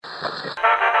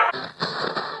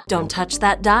Don't touch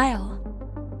that dial.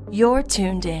 You're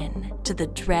tuned in to the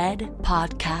Dread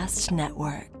Podcast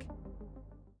Network.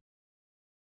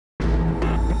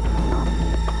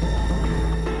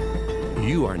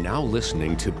 You are now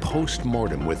listening to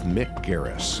Postmortem with Mick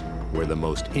Garris, where the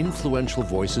most influential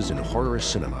voices in horror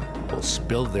cinema will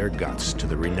spill their guts to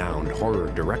the renowned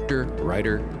horror director,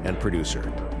 writer, and producer.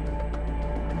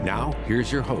 Now,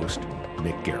 here's your host,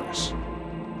 Mick Garris.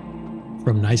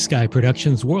 From Nice Guy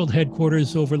Productions World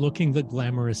Headquarters overlooking the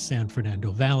glamorous San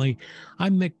Fernando Valley,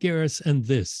 I'm Mick Garris, and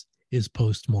this is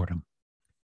Postmortem.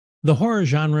 The horror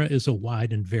genre is a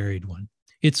wide and varied one.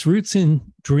 Its roots in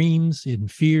dreams, in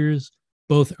fears,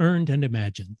 both earned and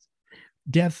imagined.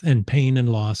 Death and pain and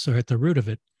loss are at the root of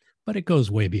it, but it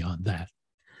goes way beyond that.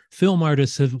 Film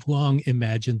artists have long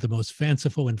imagined the most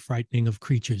fanciful and frightening of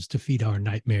creatures to feed our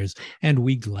nightmares, and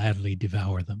we gladly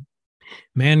devour them.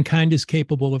 Mankind is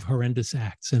capable of horrendous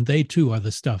acts, and they too are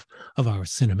the stuff of our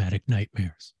cinematic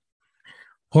nightmares.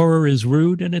 Horror is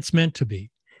rude, and it's meant to be,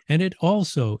 and it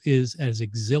also is as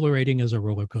exhilarating as a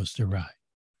roller coaster ride.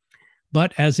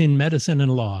 But as in medicine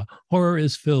and law, horror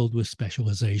is filled with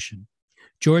specialization.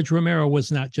 George Romero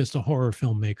was not just a horror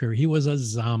filmmaker, he was a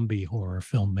zombie horror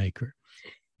filmmaker.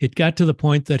 It got to the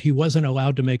point that he wasn't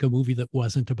allowed to make a movie that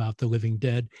wasn't about the living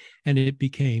dead, and it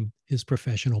became his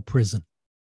professional prison.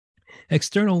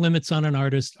 External limits on an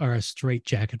artist are a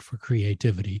straitjacket for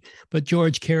creativity, but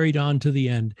George carried on to the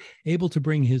end, able to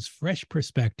bring his fresh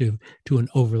perspective to an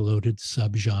overloaded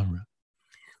subgenre.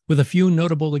 With a few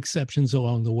notable exceptions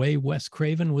along the way, Wes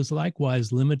Craven was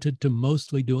likewise limited to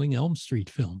mostly doing Elm Street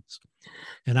films.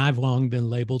 And I've long been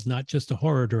labeled not just a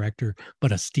horror director,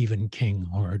 but a Stephen King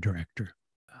horror director.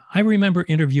 I remember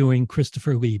interviewing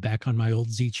Christopher Lee back on my old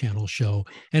Z Channel show,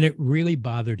 and it really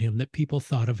bothered him that people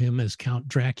thought of him as Count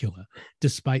Dracula,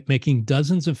 despite making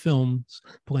dozens of films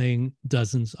playing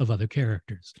dozens of other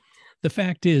characters. The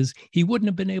fact is, he wouldn't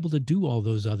have been able to do all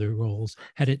those other roles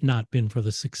had it not been for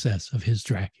the success of his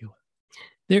Dracula.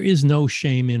 There is no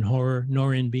shame in horror,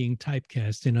 nor in being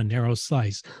typecast in a narrow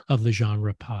slice of the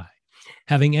genre pie.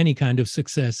 Having any kind of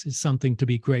success is something to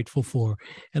be grateful for,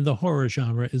 and the horror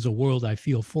genre is a world I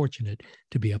feel fortunate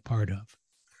to be a part of.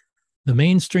 The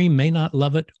mainstream may not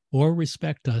love it or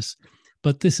respect us,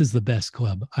 but this is the best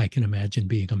club I can imagine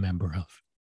being a member of.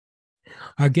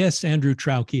 Our guest, Andrew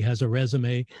Traucki, has a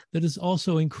resume that is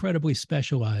also incredibly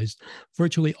specialized.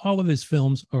 Virtually all of his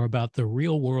films are about the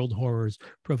real-world horrors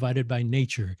provided by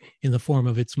nature in the form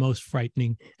of its most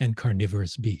frightening and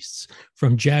carnivorous beasts,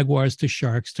 from jaguars to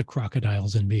sharks to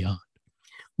crocodiles and beyond.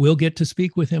 We'll get to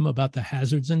speak with him about the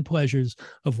hazards and pleasures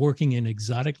of working in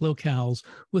exotic locales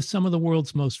with some of the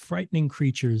world's most frightening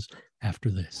creatures after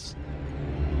this.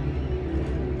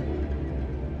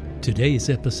 Today's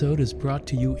episode is brought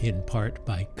to you in part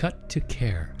by Cut to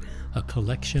Care, a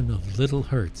collection of little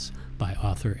hurts by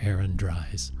author Erin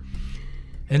Dries.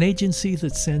 An agency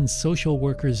that sends social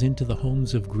workers into the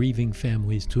homes of grieving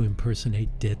families to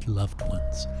impersonate dead loved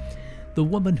ones. The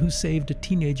woman who saved a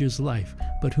teenager's life,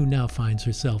 but who now finds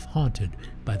herself haunted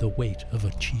by the weight of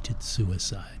a cheated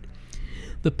suicide.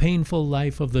 The painful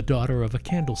life of the daughter of a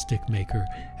candlestick maker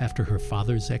after her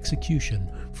father's execution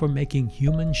for making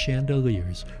human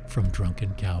chandeliers from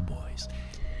drunken cowboys.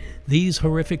 These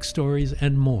horrific stories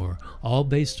and more, all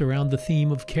based around the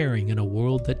theme of caring in a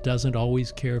world that doesn't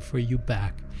always care for you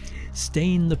back,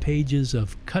 stain the pages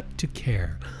of Cut to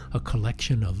Care, a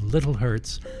collection of little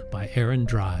hurts by Erin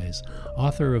Dries,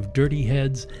 author of Dirty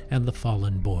Heads and The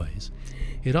Fallen Boys.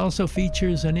 It also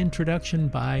features an introduction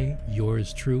by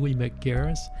yours truly, Mick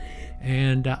Garris,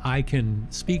 and I can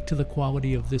speak to the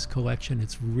quality of this collection.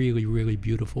 It's really, really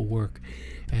beautiful work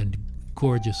and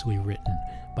gorgeously written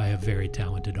by a very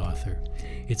talented author.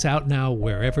 It's out now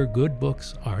wherever good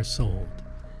books are sold.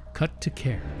 Cut to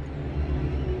Care.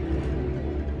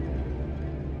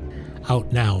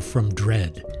 Out now from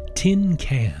Dread, Tin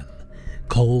Can.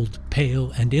 Cold,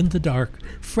 pale, and in the dark,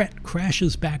 Fret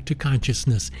crashes back to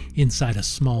consciousness inside a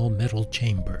small metal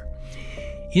chamber.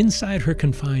 Inside her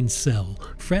confined cell,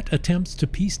 Fret attempts to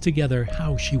piece together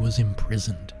how she was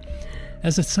imprisoned.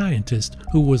 As a scientist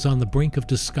who was on the brink of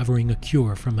discovering a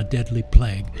cure from a deadly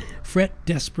plague, Fret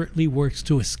desperately works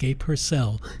to escape her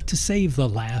cell to save the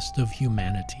last of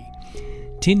humanity.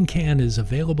 Tin Can is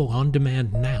available on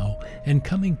demand now and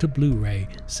coming to Blu-ray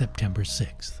September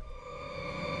 6th.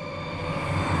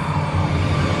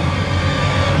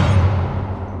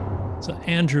 So,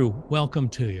 Andrew, welcome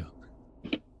to you.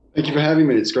 Thank you for having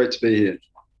me. It's great to be here.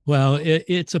 Well,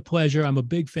 it's a pleasure. I'm a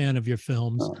big fan of your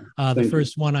films. The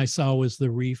first one I saw was The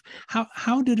Reef.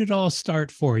 How did it all start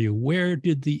for you? Where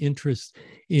did the interest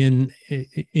in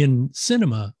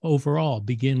cinema overall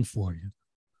begin for you?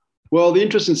 Well, the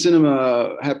interest in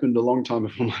cinema happened a long time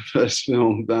before my first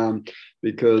film,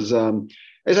 because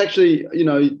it's actually,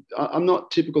 I'm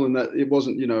not typical in that it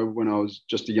wasn't, when I was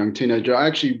just a young teenager. I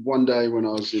actually, one day when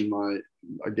I was in my,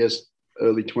 I guess,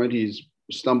 early 20s,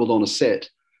 stumbled on a set.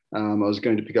 I was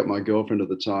going to pick up my girlfriend at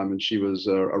the time, and she was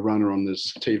a runner on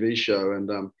this TV show. And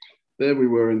there we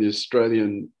were in the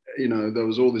Australian, there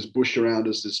was all this bush around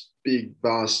us, this big,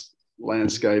 vast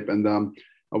landscape. And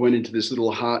I went into this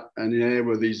little hut, and there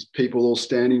were these people all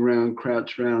standing around,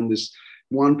 crouched around this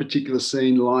one particular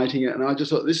scene, lighting it. And I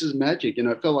just thought, this is magic.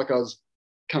 It felt like I was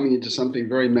coming into something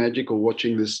very magical,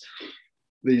 watching these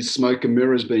smoke and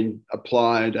mirrors being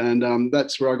applied. And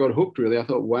that's where I got hooked, really. I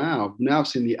thought, wow, now I've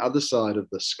seen the other side of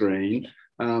the screen.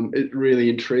 It really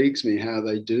intrigues me how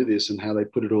they do this and how they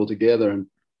put it all together. And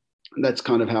that's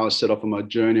kind of how I set off on my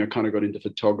journey. I kind of got into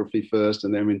photography first,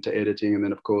 and then into editing. And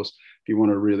then, of course, if you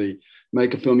want to really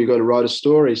make a film, you got to write a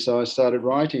story. So I started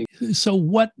writing. So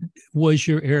what was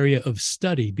your area of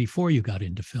study before you got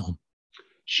into film?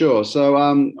 Sure. So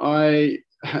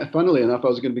funnily enough, I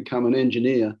was going to become an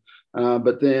engineer,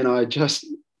 but then I just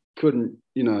couldn't,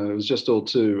 it was just all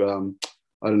too,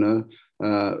 I don't know,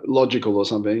 logical or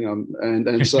something.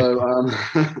 And so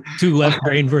Two left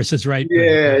brain versus right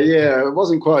brain. Yeah. It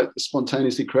wasn't quite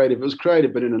spontaneously creative. It was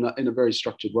creative, but in a very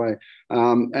structured way.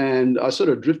 And I sort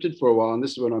of drifted for a while, and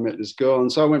this is when I met this girl.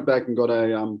 And so I went back and got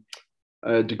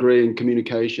a degree in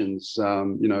communications.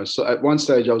 So at one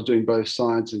stage I was doing both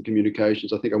science and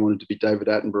communications. I think I wanted to be David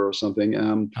Attenborough or something.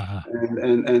 And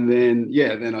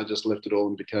then I just left it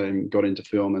all and got into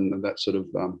film, and that sort of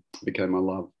became my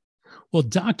love. Well,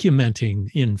 documenting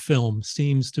in film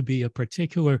seems to be a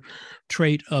particular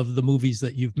trait of the movies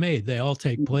that you've made. They all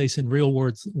take place in real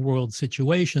world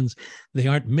situations. They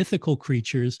aren't mythical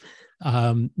creatures,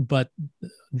 but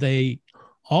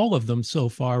all of them so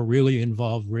far really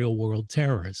involve real world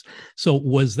terrors. So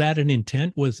was that an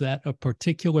intent? Was that a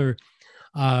particular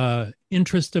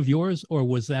interest of yours, or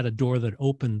was that a door that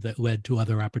opened that led to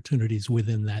other opportunities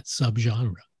within that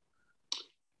subgenre?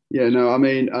 Yeah, no, I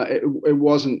mean, it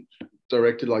wasn't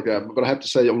directed like that. But I have to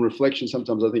say, on reflection,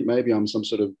 sometimes I think maybe I'm some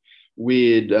sort of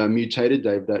weird mutated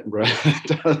David Attenborough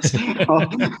that does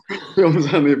films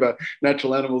only about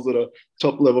natural animals that are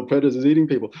top-level predators eating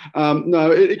people.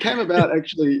 No, it came about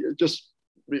actually, just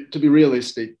to be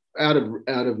realistic, out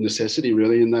of necessity,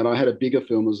 really, in that I had a bigger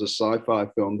film as a sci-fi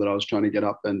film that I was trying to get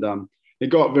up, and it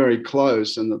got very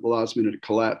close, and at the last minute it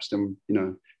collapsed. And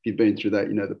if you've been through that,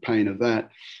 the pain of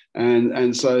that.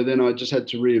 And so then I just had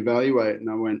to reevaluate, and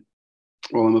I went,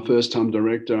 well, I'm a first-time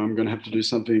director. I'm going to have to do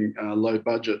something low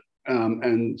budget.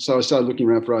 And so I started looking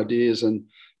around for ideas. And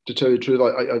to tell you the truth,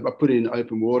 I put in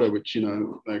Open Water, which, a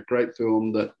great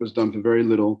film that was done for very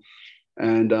little.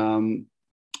 And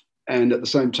at the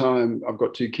same time, I've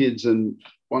got two kids, and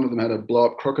one of them had a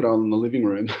blow-up crocodile in the living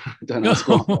room. Don't ask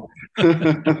why.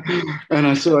 And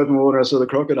I saw Open Water. I saw the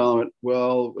crocodile. I went,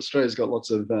 well, Australia's got lots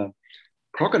of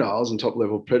crocodiles and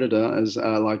top-level predator as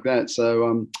like that.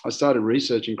 So I started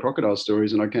researching crocodile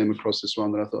stories, and I came across this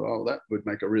one that I thought, oh, that would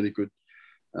make a really good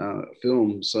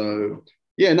film. So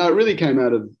yeah, no, it really came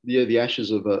out of the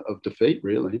ashes of defeat,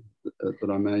 really,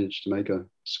 that I managed to make a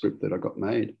script that I got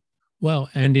made. Well,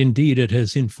 and indeed, it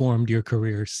has informed your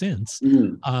career since.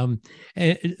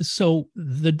 So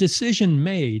the decision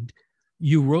made,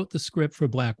 you wrote the script for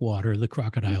Blackwater, the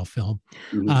crocodile film.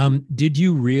 Did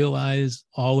you realize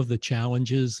all of the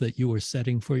challenges that you were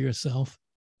setting for yourself?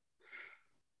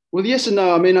 Well, yes and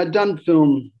no. I mean, I'd done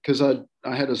film because I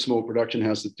had a small production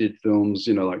house that did films,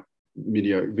 like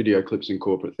video clips and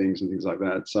corporate things and things like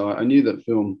that. So I knew that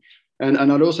film. And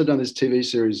I'd also done this TV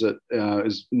series that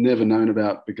is never known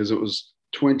about because it was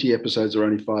 20 episodes are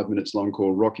only 5 minutes long,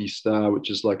 called Rocky Star, which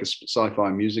is like a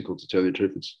sci-fi musical, to tell you the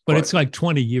truth. It's like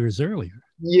 20 years earlier.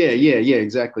 Yeah,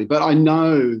 exactly. But I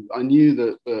knew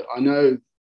that,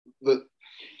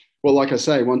 well, like I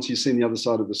say, once you've seen the other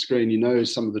side of the screen,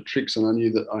 some of the tricks. And I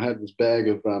knew that I had this bag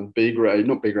of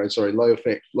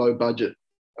low budget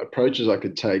approaches I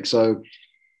could take. So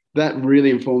that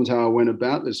really informed how I went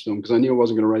about this film, because I knew I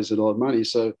wasn't going to raise a lot of money.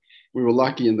 So we were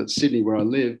lucky in that Sydney, where I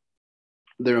live,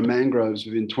 there are mangroves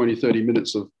within 20, 30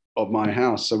 minutes of my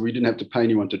house. So we didn't have to pay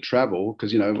anyone to travel,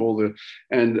 because,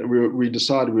 we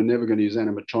decided we're never going to use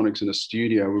animatronics in a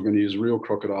studio. We're going to use real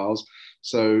crocodiles.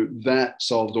 So that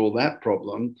solved all that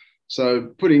problem.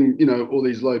 So putting, all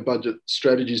these low budget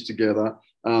strategies together,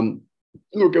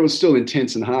 look, it was still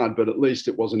intense and hard, but at least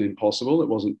it wasn't impossible. It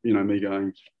wasn't, me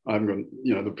going, I haven't got,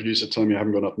 the producer telling me I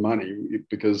haven't got enough money,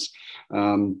 because,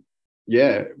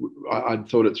 I'd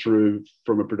thought it through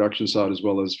from a production side as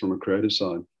well as from a creative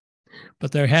side.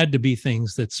 But there had to be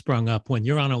things that sprung up when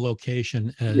you're on a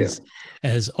location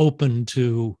as open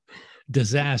to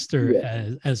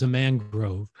disaster as a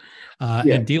mangrove,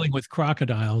 and dealing with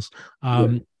crocodiles.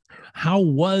 How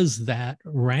was that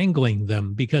wrangling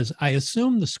them? Because I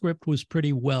assume the script was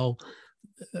pretty well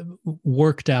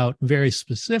worked out, very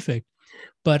specific.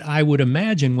 But I would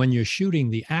imagine when you're shooting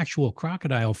the actual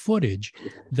crocodile footage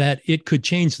that it could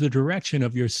change the direction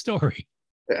of your story.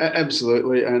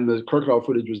 Absolutely, and the crocodile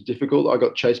footage was difficult. I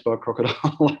got chased by a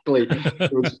crocodile. Luckily,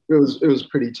 it was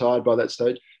pretty tired by that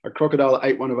stage. A crocodile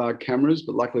ate one of our cameras,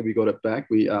 but luckily we got it back.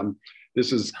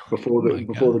 This is before the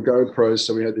GoPros,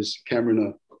 so we had this camera in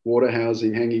a water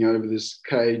housing hanging over this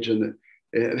cage, and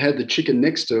it had the chicken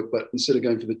next to it. But instead of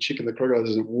going for the chicken, the crocodile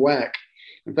doesn't whack.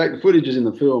 In fact, the footage is in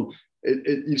the film.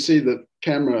 You see the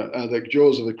camera, the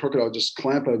jaws of the crocodile just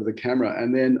clamp over the camera.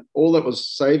 And then all that was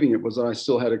saving it was that I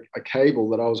still had a cable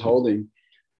that I was holding.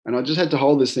 And I just had to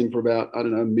hold this thing for about, I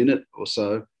don't know, a minute or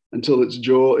so until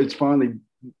it's finally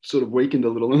sort of weakened a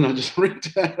little. And I just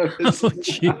ripped out of it.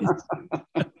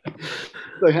 Oh,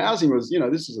 the housing was,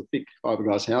 this is a thick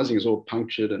fiberglass housing. It was all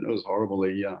punctured and it was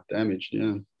horribly damaged.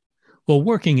 Yeah. Well,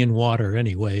 working in water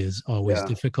anyway is always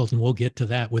difficult, and we'll get to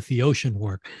that with the ocean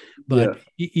work. But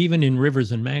even in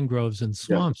rivers and mangroves and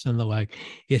swamps and the like,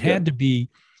 it had to be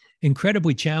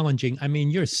incredibly challenging. I mean,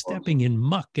 you're stepping in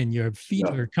muck and your feet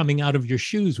are coming out of your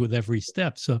shoes with every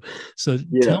step. So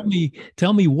tell me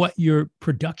what your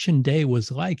production day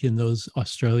was like in those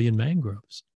Australian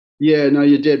mangroves. Yeah, no,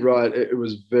 you're dead right. It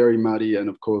was very muddy. And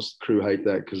of course, the crew hate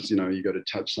that because, you got to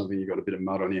touch something, you got a bit of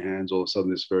mud on your hands. All of a sudden,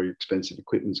 this very expensive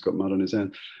equipment's got mud on his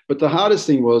hand. But the hardest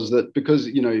thing was that because,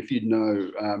 if you'd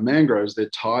know mangroves, they're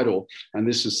tidal, and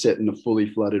this is set in a fully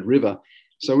flooded river.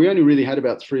 So we only really had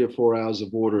about 3 or 4 hours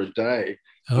of water a day.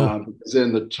 Because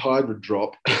then the tide would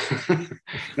drop.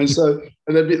 and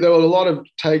there were a lot of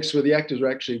takes where the actors were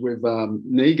actually with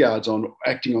knee guards on,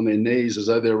 acting on their knees as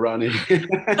though they're running.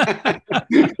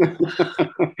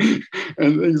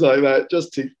 And things like that,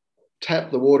 just to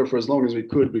tap the water for as long as we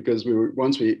could, because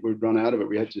once we'd run out of it,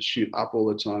 we had to shoot up all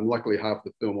the time. Luckily, half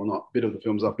the film, or not, a bit of the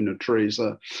film's up in a tree.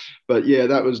 So, but yeah,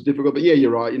 that was difficult. But yeah, you're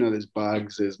right. There's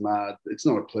bugs, there's mud. It's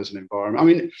not a pleasant environment. I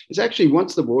mean, it's actually,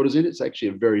 once the water's in, it's actually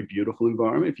a very beautiful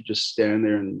environment. If you just stand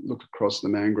there and look across the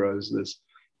mangroves, there's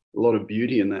a lot of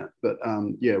beauty in that. But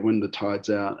when the tide's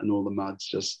out and all the mud's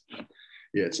just,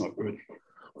 it's not good.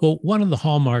 Well, one of the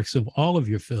hallmarks of all of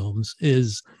your films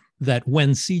is that when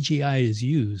CGI is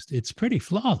used, it's pretty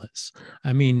flawless.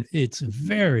 I mean, it's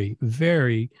very,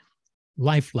 very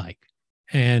lifelike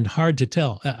and hard to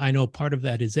tell. I know part of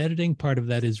that is editing, part of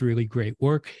that is really great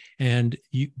work,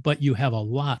 but you have a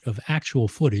lot of actual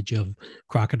footage of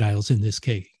crocodiles, in this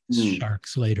case,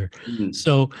 sharks later.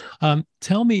 So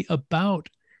tell me about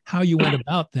how you went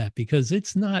about that, because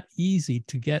it's not easy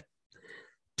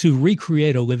to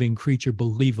recreate a living creature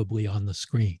believably on the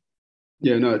screen.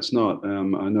 Yeah, no, it's not.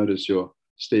 I noticed your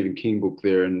Stephen King book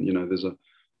there, and there's a,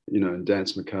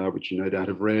 Danse Macabre, which you no doubt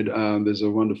have read. There's a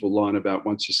wonderful line about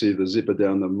once you see the zipper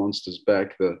down the monster's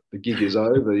back, the gig is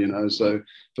over. So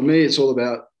for me, it's all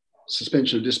about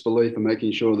suspension of disbelief and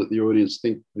making sure that the audience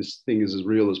think this thing is as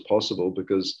real as possible,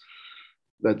 because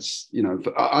that's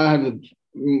I have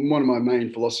one of my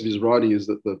main philosophies of writing is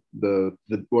that the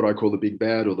what I call the big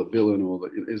bad, or the villain, or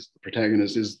is the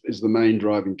protagonist, is the main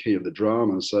driving key of the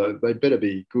drama. So they better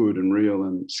be good and real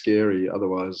and scary,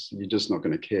 otherwise you're just not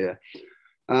going to care.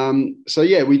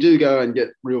 We do go and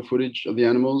get real footage of the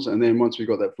animals, and then once we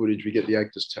got that footage, we get the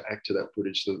actors to act to that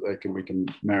footage so that we can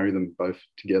marry them both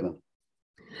together.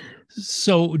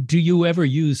 So do you ever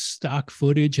use stock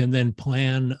footage and then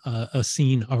plan a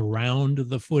scene around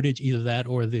the footage, either that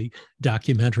or the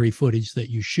documentary footage that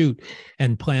you shoot,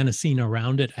 and plan a scene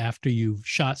around it after you've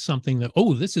shot something that,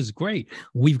 this is great,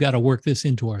 we've got to work this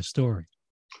into our story?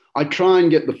 I try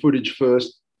and get the footage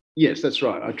first. Yes, that's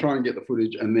right. I try and get the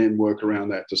footage and then work around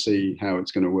that to see how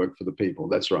it's going to work for the people.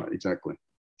 That's right, exactly.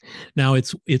 Now,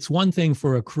 it's one thing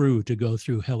for a crew to go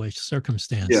through hellish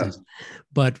circumstances,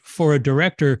 but for a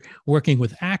director working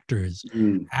with actors,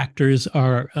 actors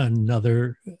are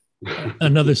another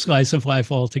slice of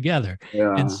life altogether.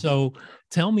 Yeah. And so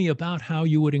tell me about how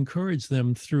you would encourage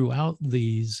them throughout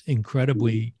these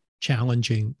incredibly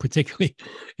challenging, particularly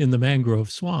in the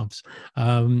mangrove swamps,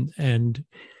 and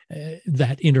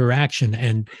that interaction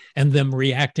and them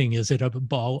reacting. Is it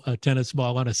a tennis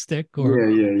ball on a stick? Or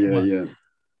Yeah.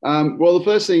 Well, the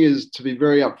first thing is to be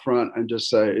very upfront and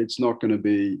just say it's not going to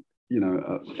be,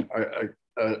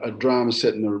 a drama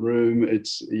set in a room.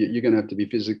 You're going to have to be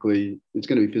it's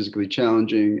going to be physically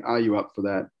challenging. Are you up for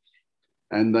that?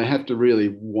 And they have to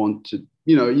really want to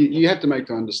you have to make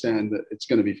them understand that it's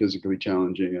going to be physically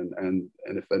challenging, and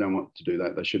if they don't want to do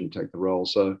that, they shouldn't take the role.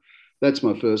 So that's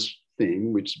my first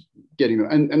thing, which getting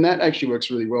them, and that actually works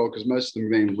really well because most of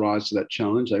them then rise to that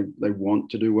challenge. They want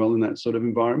to do well in that sort of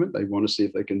environment. They want to see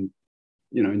if they can,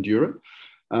 endure it.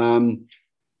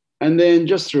 And then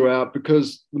just throughout,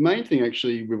 because the main thing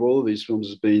actually with all of these films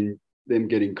has been them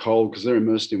getting cold because they're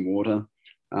immersed in water.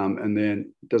 And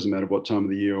then it doesn't matter what time of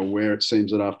the year or where, it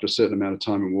seems that after a certain amount of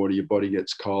time in water, your body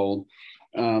gets cold.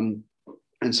 And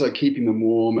so keeping them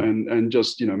warm and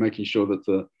just, making sure that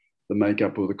the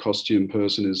makeup or the costume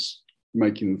person is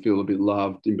making them feel a bit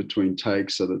loved in between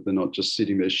takes so that they're not just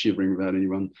sitting there shivering without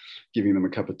anyone giving them a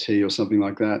cup of tea or something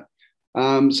like that.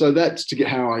 So that's to get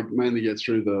how I mainly get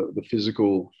through the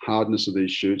physical hardness of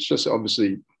these shoots, just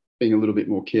obviously being a little bit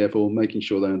more careful, making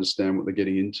sure they understand what they're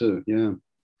getting into. Yeah.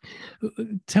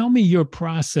 Tell me your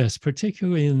process,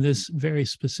 particularly in this very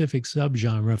specific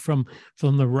subgenre,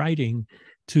 from the writing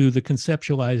to the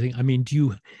conceptualizing. I mean,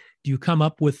 do you come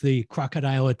up with the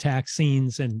crocodile attack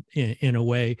scenes and in a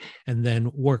way, and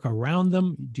then work around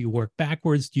them? Do you work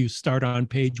backwards? Do you start on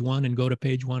page 1 and go to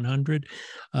page 100,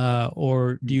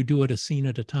 or do you do it a scene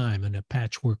at a time in a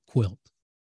patchwork quilt?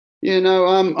 Yeah, no,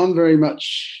 I'm very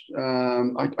much,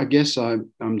 I guess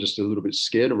I'm just a little bit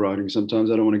scared of writing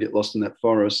sometimes. I don't want to get lost in that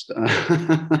forest.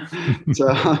 So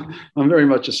I'm very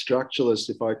much a structuralist.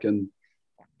 If I can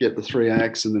get the 3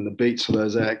 acts and then the beats for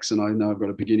those acts, and I know I've got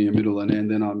a beginning, a middle, and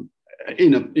end, then I'm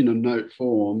in a note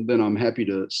form, then I'm happy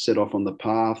to set off on the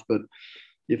path. But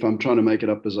if I'm trying to make it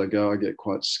up as I go, I get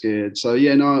quite scared. So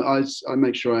yeah, no, I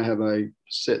make sure I have a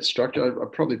set structure. I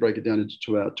probably break it down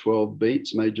into about 12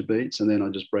 beats, major beats, and then I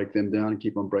just break them down and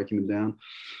keep on breaking them down.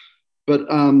 But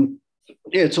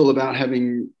yeah, it's all about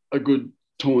having a good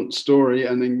taunt story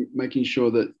and then making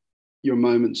sure that your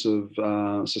moments of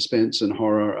suspense and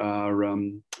horror are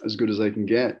as good as they can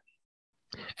get.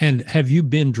 And have you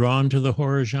been drawn to the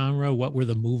horror genre? What were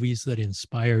the movies that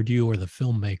inspired you, or the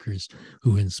filmmakers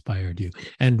who inspired you?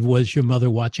 And was your mother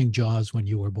watching Jaws when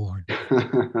you were born?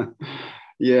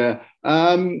 Yeah,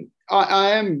 I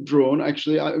am drawn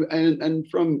actually, and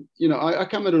from I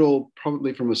come at it all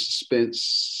probably from a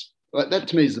suspense. Like that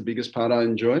to me is the biggest part I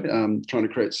enjoy, trying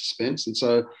to create suspense. And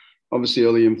so obviously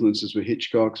early influences were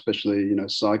Hitchcock, especially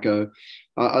Psycho.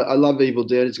 I love Evil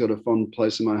Dead. It's got a fond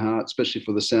place in my heart, especially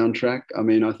for the soundtrack. I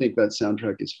mean, I think that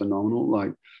soundtrack is phenomenal.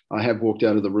 Like I have walked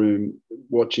out of the room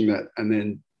watching that and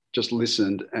then just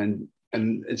listened, and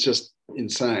it's just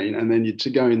insane. And then to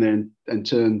go in there and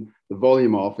turn the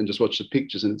volume off and just watch the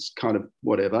pictures, and it's kind of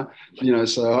whatever,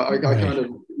 so I kind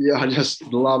of, I just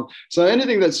love, so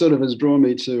anything that sort of has drawn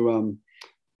me to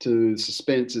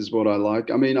suspense is what I like.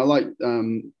 I mean, I like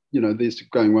this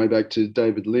going way back to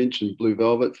David Lynch and Blue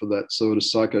Velvet for that sort of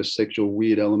psychosexual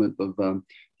weird element of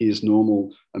here's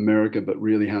normal America, but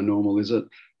really how normal is it?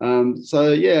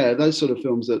 So yeah, those sort of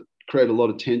films that create a lot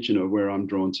of tension are where I'm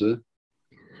drawn to.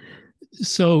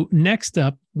 So next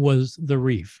up was The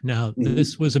Reef. Now,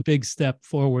 this was a big step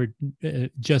forward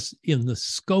just in the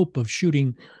scope of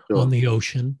shooting on the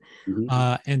ocean,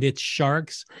 and it's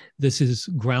sharks. This is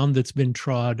ground that's been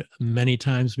trod many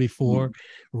times before,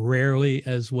 rarely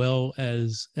as well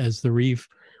as The Reef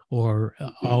or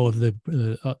all of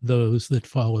those that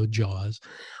followed Jaws.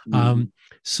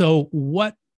 So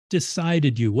what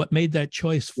made that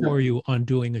choice for you on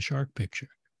doing a shark picture?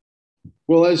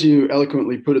 Well, as you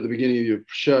eloquently put at the beginning of your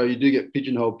show, you do get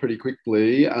pigeonholed pretty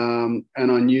quickly. And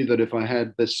I knew that if I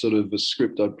had this sort of a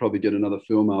script, I'd probably get another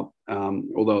film up,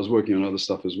 although I was working on other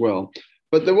stuff as well.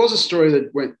 But there was a story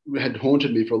that had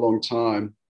haunted me for a long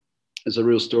time. It's a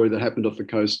real story that happened off the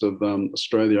coast of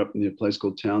Australia, up near a place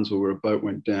called Townsville, where a boat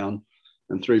went down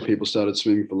and 3 people started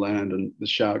swimming for land, and the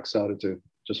sharks started to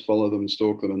just follow them and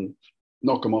stalk them and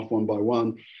knock them off one by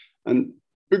one. And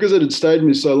because it had stayed with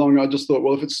me so long, I just thought,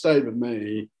 well, if it stayed with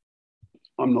me,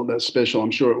 I'm not that special.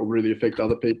 I'm sure it will really affect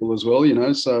other people as well,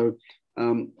 So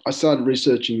I started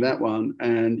researching that one,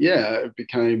 and yeah, it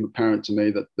became apparent to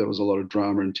me that there was a lot of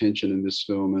drama and tension in this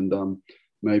film, and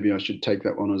maybe I should take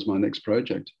that one as my next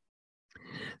project.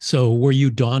 So were you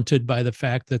daunted by the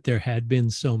fact that there had been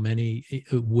so many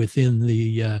within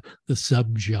the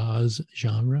sub-Jaws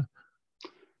genre?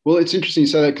 Well, it's interesting you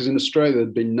say that because in Australia,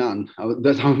 there'd been none.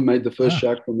 That time I made the first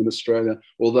shark film in Australia,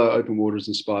 although Open Water is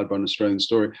inspired by an Australian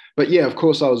story. But yeah, of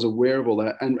course, I was aware of all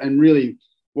that. And really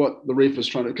what The Reef was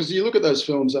trying to, because you look at those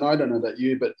films, and I don't know about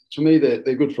you, but to me,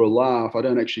 they're good for a laugh. I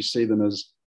don't actually see them as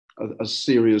a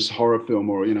serious horror film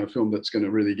or, a film that's going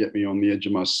to really get me on the edge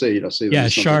of my seat. I see them. Yeah,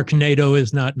 Sharknado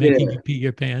is not making you pee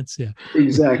your pants. Yeah,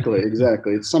 exactly.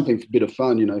 It's something a bit of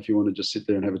fun, if you want to just sit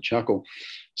there and have a chuckle.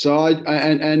 So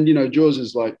Jaws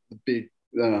is like the big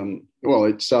well,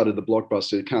 it started the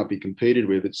blockbuster. It can't be competed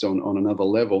with. It's on another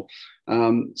level.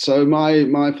 So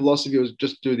my philosophy was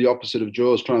just do the opposite of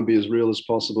Jaws. Try and be as real as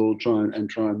possible. Try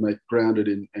and make grounded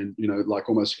in, and like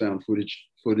almost found footage.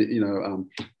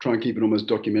 Try and keep it almost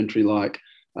documentary like.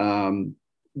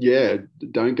 Yeah,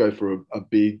 don't go for a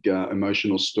big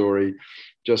emotional story.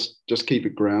 Just keep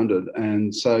it grounded.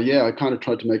 And so yeah, I kind of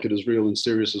tried to make it as real and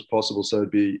serious as possible, so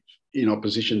it'd be in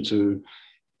opposition to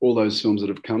all those films that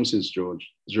have come since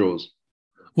Jaws.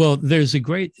 Well, there's a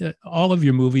great, all of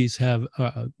your movies have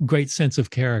a great sense of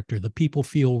character. The people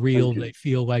feel real. They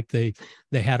feel like they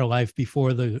had a life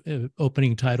before the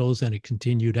opening titles, and it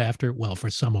continued after, well, for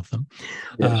some of them.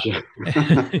 Yeah, sure.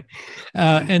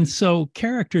 And so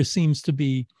character seems to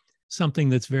be something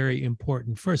that's very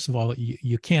important. First of all,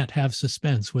 you can't have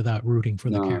suspense without rooting for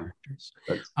the characters.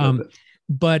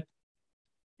 But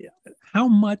how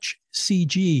much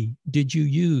CG did you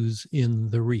use in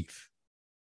The Reef?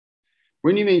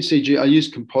 When you mean CG, I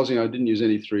used compositing. I didn't use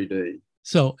any 3D.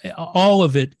 So all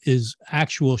of it is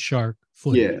actual shark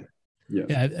footage.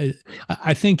 Yeah.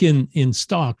 I think in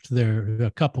Stalked there are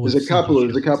a couple. There's a couple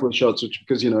of shots which,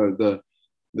 because the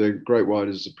great white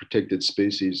is a protected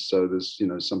species, so there's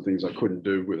some things I couldn't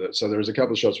do with it. So there's a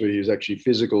couple of shots where we use actually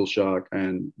physical shark,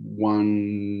 and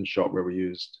one shot where we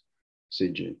used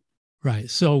CG. Right.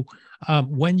 So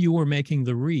when you were making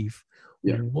The Reef,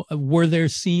 were there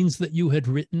scenes that you had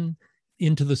written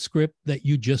into the script that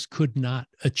you just could not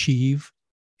achieve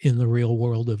in the real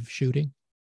world of shooting?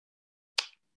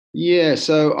 Yeah.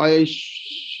 So I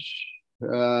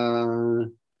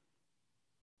kind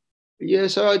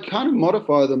of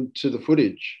modify them to the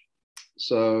footage.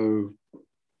 So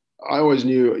I always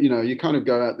knew, you kind of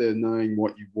go out there knowing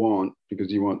what you want,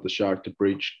 because you want the shark to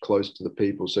breach close to the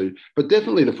people. So, but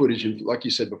definitely the footage, like you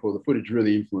said before, the footage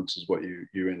really influences what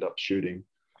you end up shooting.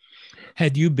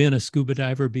 Had you been a scuba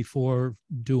diver before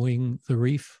doing The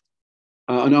Reef?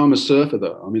 I know I'm a surfer,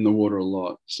 though. I'm in the water a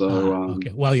lot. So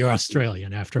okay. Well, you're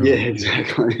Australian after all. Yeah,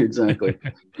 exactly.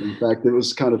 In fact, it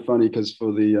was kind of funny because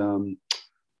for the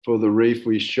Reef,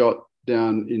 we shot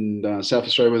down in South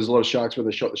Australia, where there's a lot of sharks, where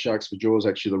they shot the sharks for Jaws,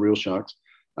 actually the real sharks.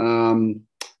 And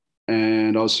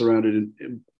I was surrounded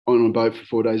on a boat for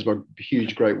 4 days by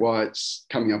huge great whites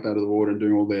coming up out of the water and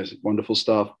doing all their wonderful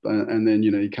stuff. And then,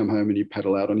 you come home and you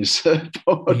paddle out on your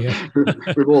surfboard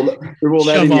with all that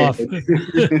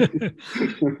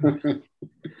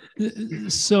in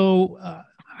So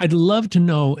I'd love to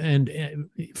know, and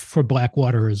for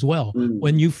Blackwater as well,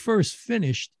 when you first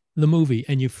finished the movie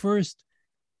and you first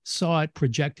saw it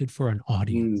projected for an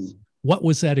audience, what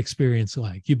was that experience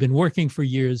like? You've been working for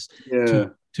years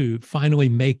to finally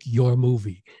make your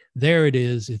movie. There it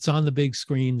is. It's on the big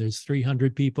screen. There's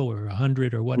 300 people or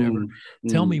 100 or whatever.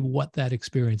 Tell me what that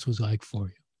experience was like for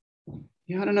you.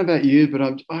 Yeah, I don't know about you, but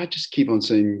I just keep on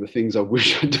seeing the things I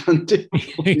wish I'd done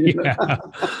differently.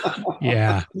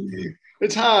 Yeah.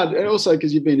 It's hard. And also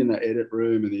because you've been in that edit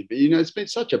room and it's been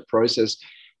such a process.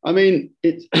 I mean,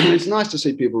 it's nice to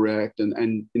see people react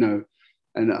and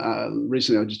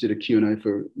recently I just did a Q&A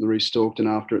for The Reef Stalked, and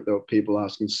after it there were people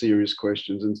asking serious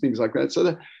questions and things like that.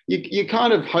 So you're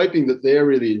kind of hoping that they're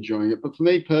really enjoying it. But for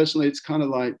me personally, it's kind of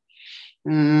like,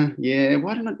 why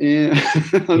don't I?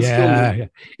 Yeah.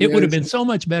 It would have been so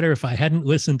much better if I hadn't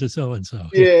listened to so-and-so.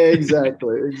 Yeah,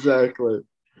 exactly.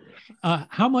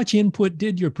 How much input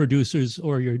did your producers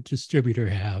or your distributor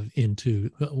have into,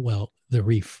 The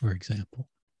Reef, for example?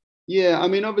 Yeah, I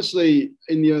mean, obviously,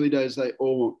 in the early days, they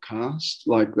all want cast.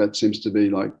 Like, that seems to be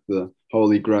like the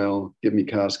holy grail. Give me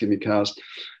cast.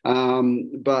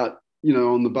 But,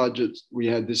 on the budgets we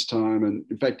had this time, and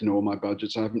in fact, in all my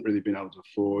budgets, I haven't really been able to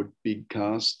afford big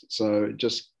cast. So it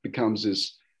just becomes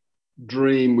this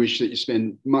dream wish that you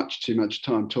spend much too much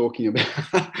time talking about.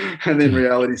 And then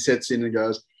reality sets in and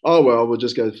goes, oh, well, we'll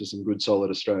just go for some good, solid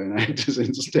Australian actors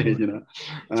instead,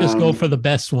 Just go for the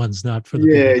best ones, not for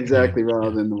the exactly,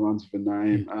 rather than the ones for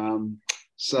name.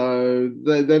 So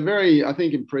they're very, I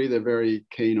think in pre, they're very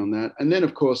keen on that. And then,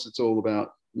 of course, it's all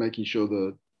about making sure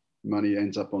the money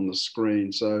ends up on the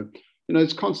screen. So,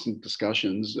 it's constant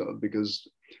discussions, because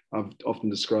I've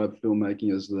often described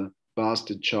filmmaking as the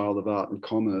bastard child of art and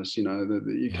commerce. You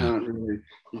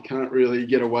can't really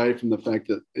get away from the fact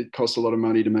that it costs a lot of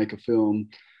money to make a film.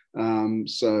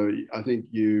 So I think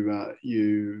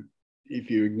if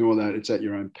you ignore that, it's at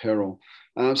your own peril.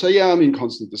 So yeah, I'm in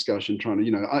constant discussion trying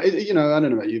to, I don't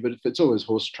know about you, but it's always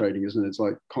horse trading, isn't it? It's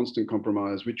like constant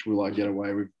compromise. Which will I get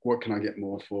away with? What can I get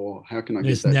more for? How can I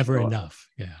There's get that never shot? enough.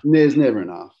 Yeah. There's never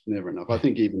enough. I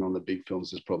think even on the big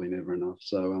films, there's probably never enough.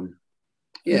 So,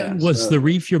 Was The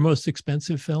Reef your most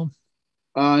expensive film?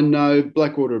 No,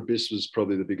 Blackwater Abyss was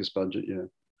probably the biggest budget. Yeah.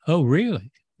 Oh,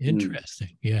 really?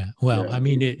 Interesting. Yeah. Well, Yeah. I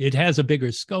mean, it has a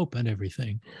bigger scope and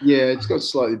everything. Yeah, it's got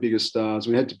slightly bigger stars.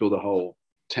 We had to build a whole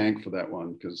tank for that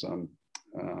one because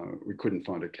we couldn't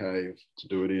find a cave to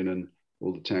do it in, and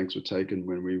all the tanks were taken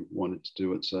when we wanted to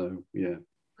do it. So yeah.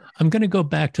 I'm going to go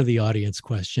back to the audience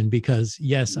question because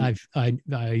yes, I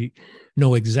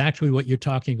know exactly what you're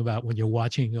talking about when you're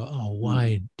watching. Oh,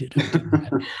 why did I do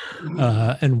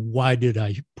that? And why did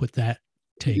I put that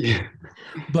take? Yeah.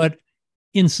 But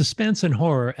in suspense and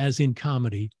horror, as in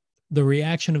comedy, the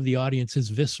reaction of the audience is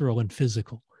visceral and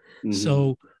physical. Mm-hmm.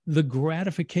 So the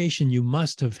gratification you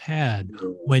must have had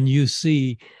when you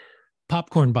see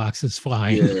popcorn boxes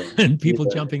flying and people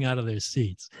jumping out of their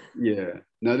seats. Yeah,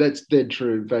 no, that's dead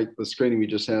true. In fact, the screening we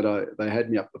just had, they had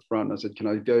me up the front. I said, can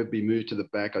I go be moved to the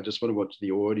back? I just want to watch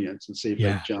the audience and see if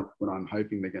they jump when I'm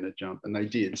hoping they're going to jump. And they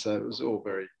did. So it was all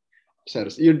very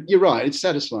satisfying. You're right. It's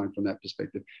satisfying from that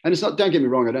perspective. And it's not, don't get me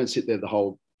wrong, I don't sit there the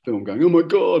whole film going, oh my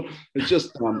God. It's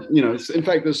just, in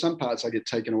fact, there's some parts I get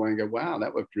taken away and go, wow,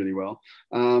 that worked really well.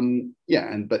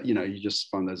 But you just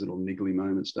find those little niggly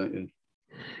moments, don't you?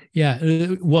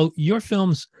 Yeah. Well, your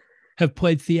films have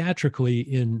played theatrically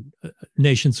in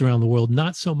nations around the world,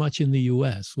 not so much in the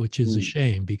US, which is a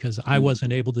shame because I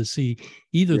wasn't able to see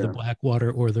either the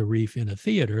Blackwater or the Reef in a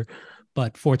theater.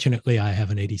 But fortunately, I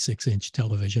have an 86-inch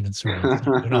television and surround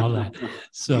sound and all that.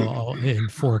 So in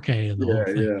 4K and the whole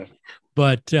thing. Yeah.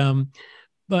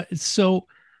 But so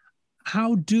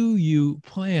how do you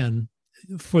plan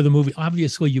for the movie?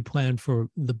 Obviously, you plan for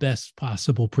the best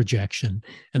possible projection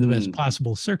and the best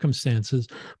possible circumstances,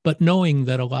 but knowing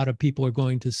that a lot of people are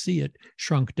going to see it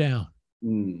shrunk down.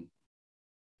 Yeah,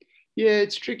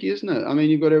 it's tricky, isn't it? I mean,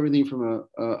 you've got everything from an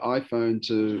iPhone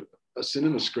to a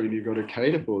cinema screen you've got to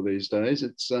cater for these days.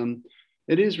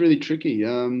 It is really tricky. I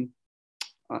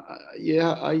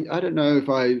don't know if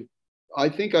I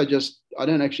think I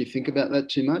don't actually think about that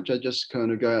too much. I just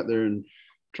kind of go out there and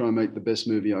try and make the best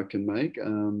movie I can make.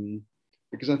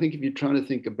 Because I think if you're trying to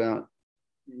think about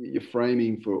your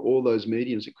framing for all those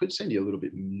mediums, it could send you a little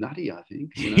bit nutty, I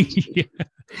think. Yeah.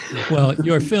 Well,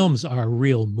 your films are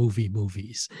real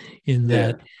movies in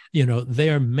that, they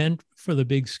are meant for the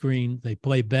big screen. They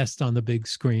play best on the big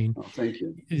screen. Oh, thank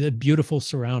you. A beautiful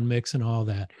surround mix and all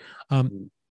that.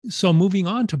 So moving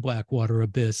on to Blackwater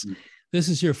Abyss, this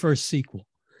is your first sequel.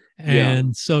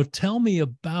 And so tell me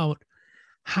about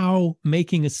how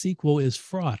making a sequel is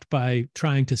fraught by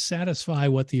trying to satisfy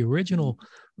what the original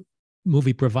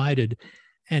movie provided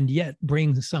and yet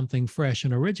bring something fresh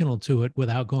and original to it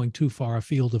without going too far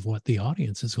afield of what the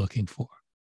audience is looking for.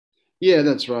 Yeah,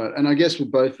 that's right. And I guess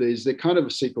with both these, they're kind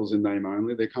of sequels in name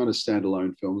only. They're kind of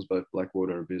standalone films, both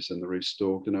Blackwater Abyss and The Reef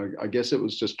Stalked. And I guess it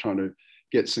was just trying to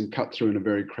get some cut through in a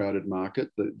very crowded market.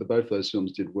 Both those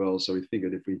films did well. So we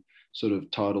figured if we sort of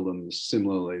title them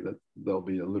similarly, that there'll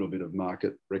be a little bit of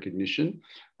market recognition.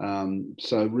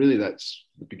 So really that's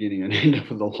the beginning and end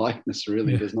of the likeness,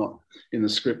 really. It is not in the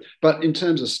script. But in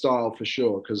terms of style, for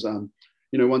sure, because,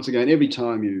 once again, every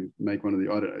time you make one of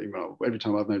every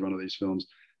time I've made one of these films,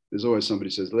 there's always somebody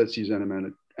says, let's use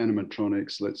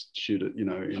animatronics, let's shoot it,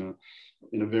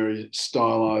 in a very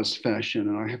stylized fashion.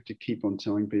 And I have to keep on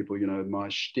telling people, my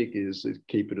shtick is to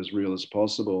keep it as real as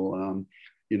possible.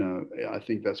 I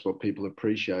think that's what people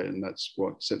appreciate, and that's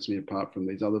what sets me apart from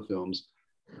these other films.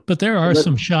 But there are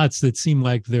some shots that seem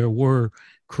like there were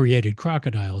created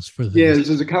crocodiles for them. Yeah,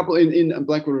 there's a couple in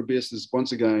Blackwater Abyss. There's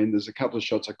a couple of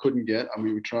shots I couldn't get. I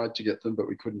mean, we tried to get them, but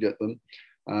we couldn't get them.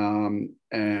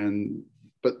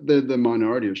 But they're the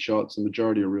minority of shots. The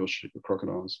majority are real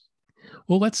crocodiles.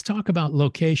 Well, let's talk about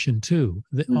location too.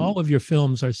 All of your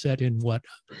films are set in what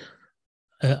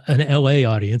an LA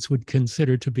audience would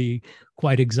consider to be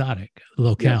quite exotic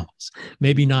locales.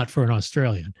 Maybe not for an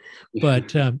Australian,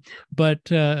 but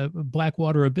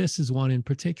Blackwater Abyss is one in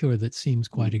particular that seems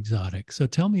quite exotic. So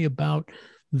tell me about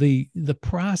the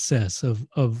process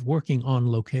of working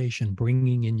on location,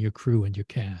 bringing in your crew and your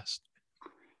cast.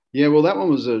 Yeah, well, that one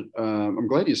was I'm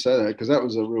glad you say that, because that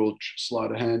was a real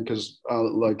sleight of hand, because our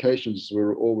locations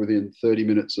were all within 30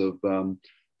 minutes of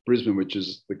Brisbane, which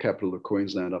is the capital of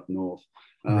Queensland up north.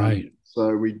 Right.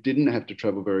 So we didn't have to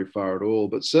travel very far at all.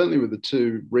 But certainly with the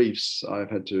two reefs, I've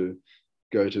had to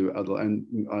go to other,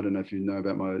 and I don't know if you know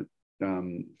about my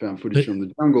found footage from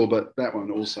the jungle, but that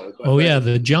one also.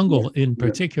 The jungle in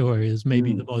particular is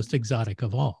maybe the most exotic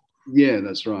of all. Yeah,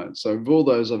 that's right. So with all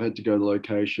those, I've had to go to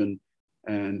location.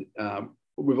 And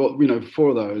we've all, four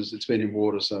of those, it's been in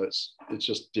water, so it's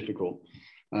just difficult.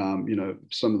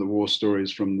 Some of the war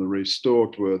stories from The Reef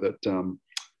Stalked were that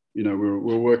we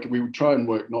would try and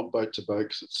work not boat to boat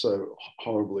because it's so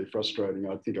horribly frustrating.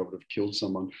 I think I would have killed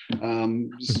someone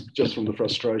just from the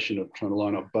frustration of trying to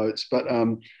line up boats. But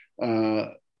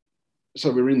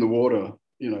so we were in the water,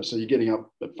 so you're getting up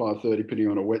at 5:30, putting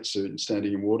on a wetsuit and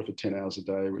standing in water for 10 hours a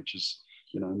day, which is,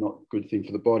 not a good thing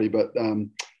for the body. But,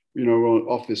 we're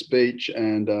off this beach,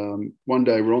 and one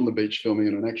day we're on the beach filming,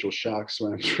 and an actual shark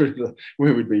swam through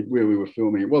where we were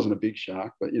filming. It wasn't a big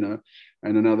shark, but, and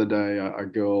another day a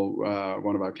girl,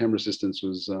 one of our camera assistants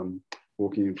was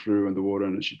walking through in the water,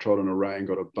 and she trod on a ray and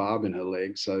got a barb in her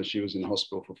leg. So she was in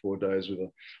hospital for 4 days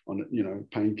on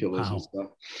painkillers. Wow. And stuff.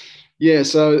 Yeah,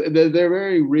 so they're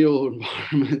very real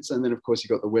environments. And then, of course, you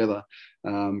got the weather,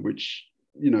 which,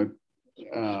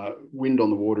 wind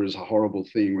on the water is a horrible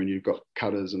thing when you've got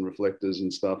cutters and reflectors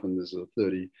and stuff, and there's a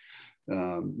 30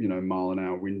 mile an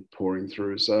hour wind pouring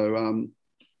through. So on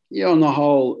the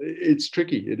whole, it's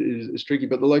tricky. It's tricky,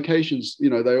 but the locations,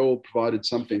 they all provided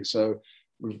something. So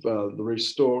with the reef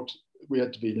stalked, we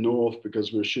had to be north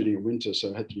because we were shooting in winter, so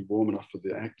it had to be warm enough for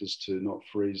the actors to not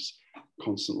freeze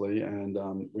constantly, and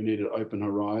we needed open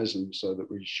horizon so that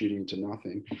we're shooting to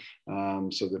nothing,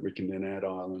 so that we can then add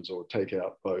islands or take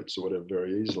out boats or whatever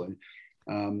very easily.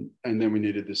 And then we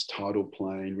needed this tidal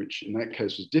plane, which in that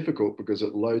case was difficult because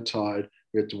at low tide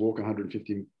we had to walk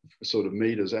 150 sort of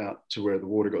meters out to where the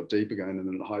water got deep again, and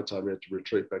then at high tide we had to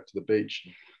retreat back to the beach.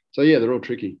 So yeah, they're all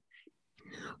tricky.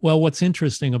 Well, what's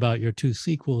interesting about your two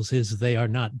sequels is they are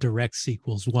not direct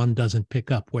sequels. One doesn't pick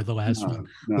up where the last one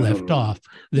left off.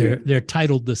 They're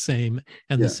titled the same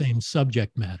and the same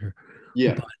subject matter.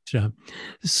 Yeah. But,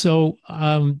 so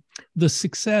the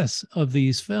success of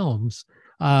these films,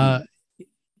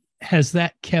 has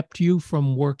that kept you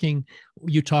from working?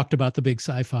 You talked about the big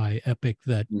sci-fi epic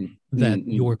that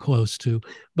you were close to,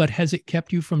 but has it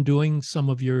kept you from doing some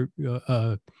of your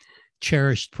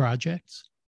cherished projects?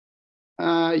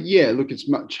 Look, it's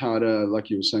much harder, like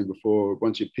you were saying before.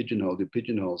 Once you're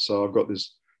pigeonholed, So I've got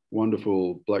this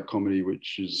wonderful black comedy,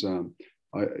 which is, the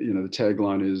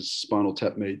tagline is Spinal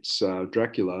Tap meets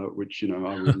Dracula, which,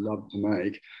 I would love to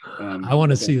make. I want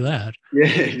to see that. Yeah,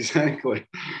 exactly.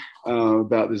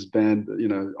 About this band,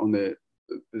 on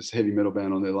this heavy metal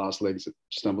band on their last legs that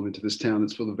stumbled into this town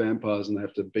that's full of vampires, and they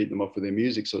have to beat them off with their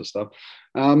music, sort of stuff.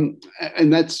 And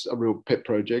that's a real pet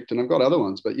project. And I've got other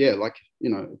ones, but yeah,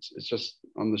 it's just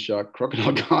I'm the shark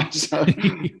crocodile guy, so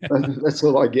that's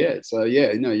all I get. So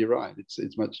yeah, no, you're right.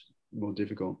 It's much more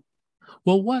difficult.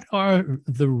 Well, what are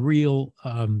the real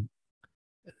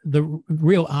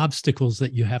obstacles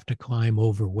that you have to climb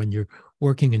over when you're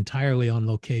working entirely on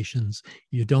locations?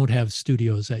 You don't have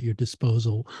studios at your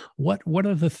disposal. What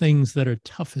are the things that are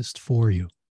toughest for you?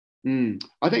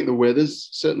 I think the weather's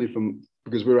certainly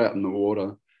because we're out in the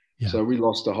water. Yeah. So we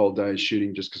lost a whole day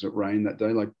shooting just because it rained that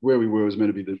day. Like where we were was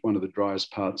meant to be one of the driest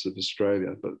parts of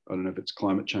Australia, but I don't know if it's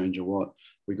climate change or what.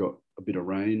 We got a bit of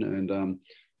rain, and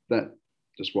that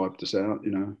just wiped us out,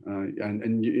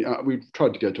 we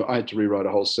tried to go to. I had to rewrite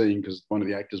a whole scene because one of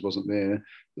the actors wasn't there.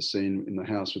 The scene in the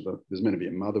house there's meant to be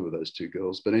a mother with those two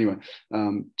girls, but anyway,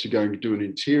 to go and do an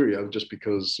interior just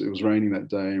because it was raining that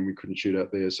day and we couldn't shoot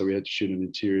out there, so we had to shoot an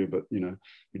interior. But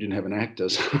we didn't have an actor,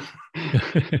 so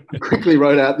I quickly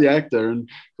wrote out the actor, and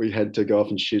we had to go off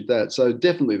and shoot that. So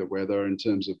definitely the weather in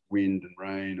terms of wind and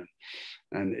rain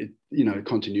and it,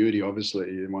 continuity,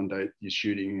 obviously. One day you're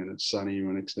shooting and it's sunny, and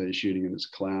the next day you're shooting and it's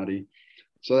cloudy.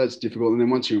 So that's difficult. And then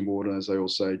once you're in water, as they all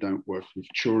say, don't work with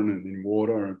children and in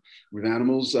water and with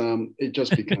animals. It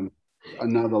just becomes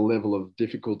another level of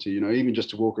difficulty. Even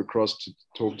just to walk across to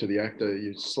talk to the actor,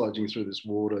 you're sludging through this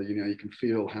water. You can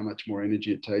feel how much more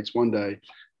energy it takes. One day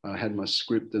I had my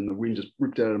script and the wind just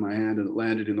ripped out of my hand and it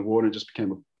landed in the water and just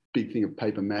became a big thing of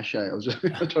paper mache. I was just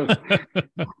trying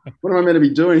what am I meant to be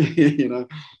doing here?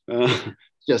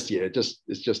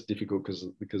 It's just difficult because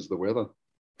of the weather.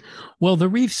 Well, The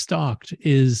Reef Stalked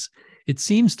it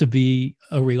seems to be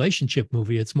a relationship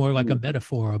movie. It's more like a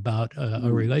metaphor about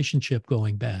a relationship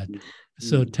going bad.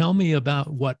 So tell me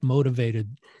about what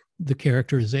motivated the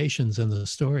characterizations and the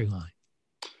storyline.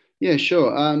 Yeah,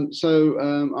 sure. I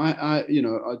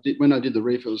did when I did The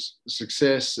Reef, it was a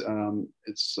success.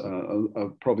 It's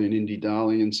probably an indie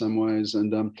darling in some ways,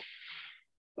 and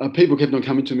people kept on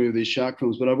coming to me with these shark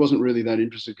films, but I wasn't really that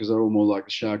interested because they're all more like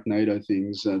the Sharknado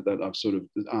things that I've sort of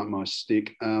aren't my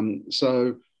stick.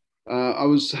 So I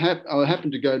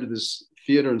happened to go to this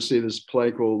theatre and see this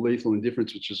play called Lethal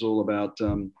Indifference, which is all about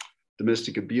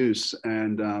domestic abuse,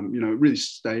 and it really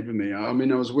stayed with me. I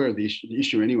mean, I was aware of the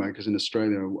issue anyway, because in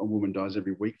Australia a woman dies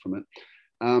every week from it,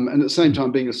 and at the same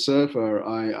time, being a surfer,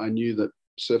 I knew that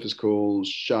surfers call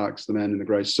sharks the man in the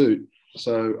grey suit.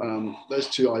 So those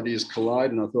two ideas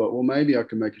collide, and I thought, well, maybe I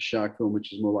can make a shark film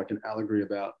which is more like an allegory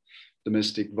about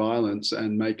domestic violence,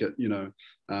 and make it,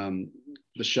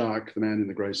 the shark, the man in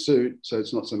the grey suit. So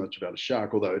it's not so much about a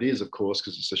shark, although it is, of course,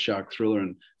 because it's a shark thriller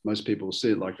and most people will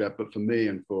see it like that. But for me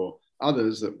and for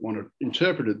others that want to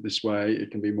interpret it this way,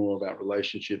 it can be more about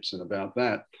relationships and about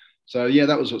that. So yeah,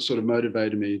 that was what sort of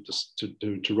motivated me just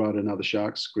to write another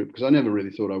shark script, because I never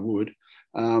really thought I would.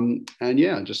 And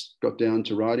yeah, I just got down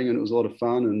to writing, and it was a lot of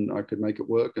fun, and I could make it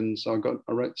work. And so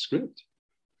I wrote the script.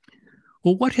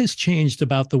 Well, what has changed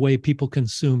about the way people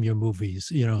consume your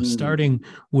movies? Starting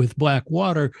with Black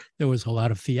Water, there was a lot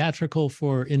of theatrical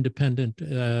for independent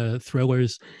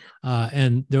thrillers,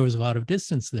 and there was a lot of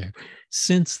distance there.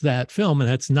 Since that film, and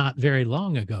that's not very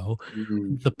long ago,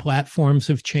 the platforms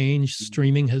have changed.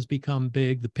 Streaming has become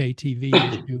big, the pay TV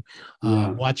issue,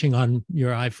 watching on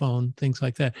your iPhone, things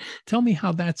like that. Tell me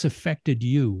how that's affected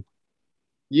you.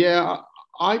 Yeah,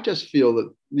 I just feel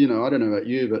that, I don't know about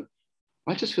you, but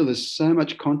I just feel there's so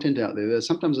much content out there.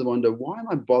 Sometimes I wonder, why am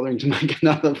I bothering to make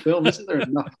another film? Isn't there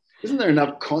enough?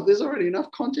 There's already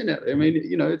enough content out there. I mean,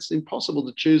 it's impossible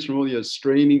to choose from all your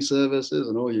streaming services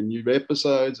and all your new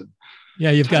episodes. And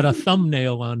yeah, you've got a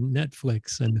thumbnail on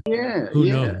Netflix, and who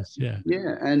knows? Yeah.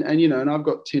 And I've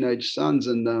got teenage sons,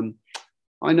 and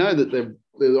I know that they're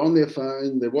on their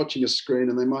phone, they're watching a screen,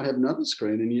 and they might have another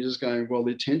screen, and you're just going, well,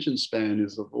 the attention span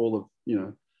is of all of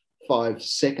 5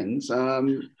 seconds.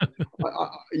 And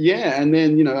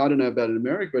then, I don't know about in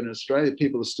America, but in Australia,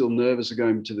 people are still nervous of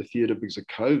going to the theatre because of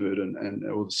COVID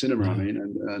or the cinema, I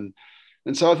mean.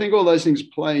 And so I think all those things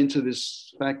play into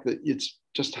this fact that it's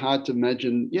just hard to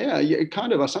imagine. Yeah,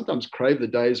 I sometimes crave the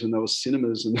days when there were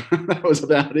cinemas and that was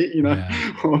about it,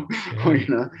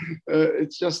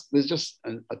 it's just, there's just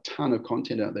a ton of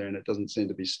content out there, and it doesn't seem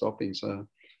to be stopping. So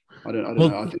I don't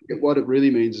know. I think what it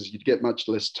really means is you'd get much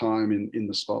less time in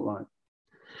the spotlight.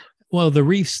 Well, The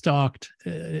Reef Stalked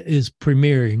is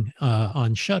premiering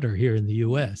on Shudder here in the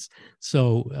U.S.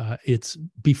 So it's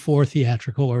before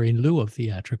theatrical or in lieu of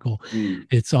theatrical.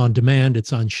 It's on demand.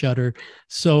 It's on Shudder.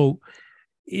 So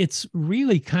it's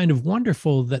really kind of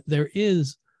wonderful that there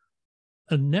is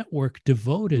a network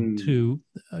devoted to,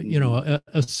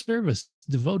 a service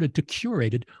devoted to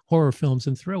curated horror films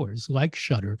and thrillers like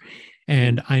Shudder.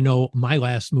 And I know my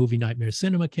last movie, Nightmare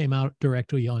Cinema, came out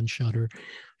directly on Shudder.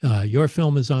 Your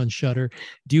film is on Shudder.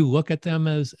 Do you look at them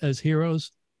as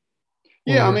heroes?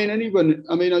 Yeah, I mean,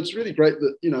 it's really great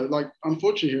that,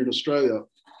 unfortunately here in Australia,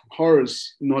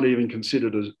 horror's not even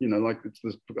considered as,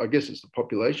 I guess it's the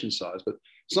population size, but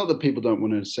it's not that people don't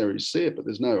want to necessarily see it, but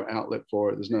there's no outlet for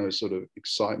it. There's no sort of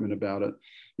excitement about it.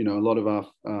 A lot of our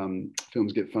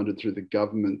films get funded through the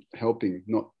government helping,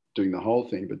 not doing the whole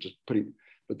thing, but just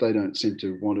but they don't seem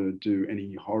to want to do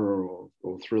any horror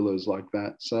or thrillers like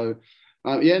that. So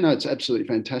it's absolutely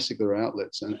fantastic there are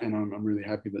outlets, and I'm really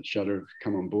happy that Shudder have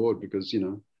come on board, because,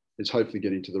 it's hopefully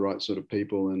getting to the right sort of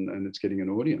people, and it's getting an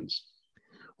audience.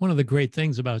 One of the great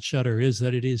things about Shudder is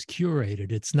that it is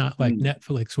curated. It's not like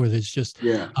Netflix, where there's just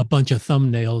a bunch of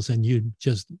thumbnails and you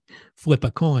just flip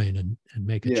a coin and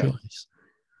make a choice.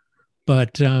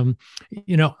 But,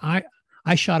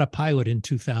 I shot a pilot in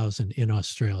 2000 in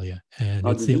Australia, and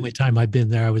it's the only time I've been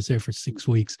there. I was there for 6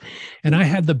 weeks, and I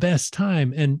had the best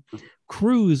time. And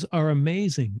crews are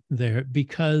amazing there,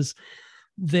 because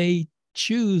they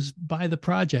choose by the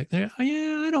project.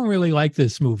 I don't really like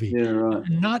this movie. Yeah,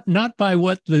 right. Not by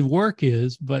what the work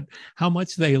is, but how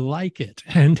much they like it.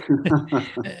 And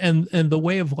and the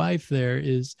way of life there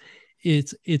is,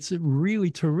 it's a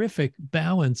really terrific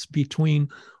balance between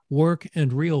work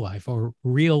and real life, or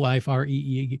real life,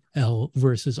 REEL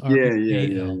versus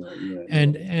REAL.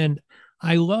 And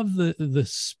I love the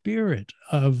spirit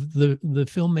of the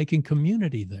filmmaking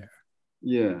community there.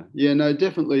 Yeah, no,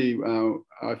 definitely.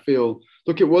 I feel,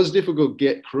 look, it was difficult to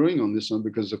get crewing on this one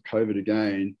because of COVID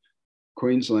again.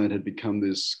 Queensland had become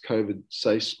this COVID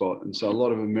safe spot, and so a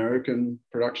lot of American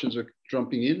productions were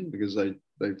jumping in because they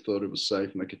thought it was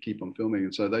safe and they could keep on filming,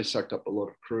 and so they sucked up a lot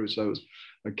of crew. So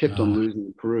I kept on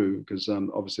losing crew because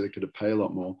obviously they could have paid a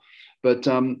lot more. But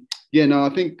I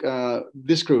think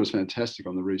this crew was fantastic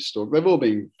on The Reef Stalked. They've all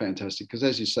been fantastic because,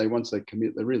 as you say, once they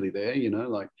commit, they're really there. They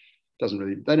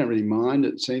don't really mind.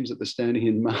 It seems that they're standing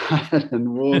in mud and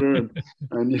water,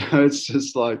 and it's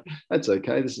just like, that's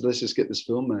okay. Let's just get this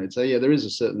film made. So yeah, there is a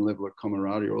certain level of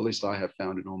camaraderie, or at least I have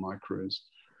found in all my crews.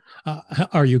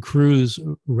 Are your crews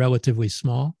relatively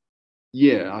small?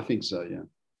 Yeah, I think so. Yeah,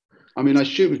 I mean, I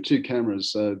shoot with 2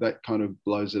 cameras, so that kind of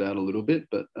blows it out a little bit.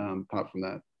 But apart from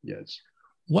that, yes.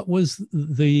 What was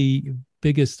the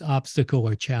biggest obstacle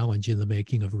or challenge in the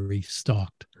making of Reef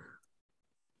Stalked?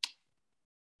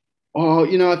 Oh,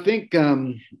 I think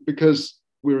because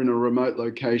we're in a remote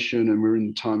location and we're in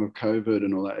the time of COVID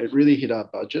and all that, it really hit our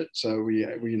budget. So we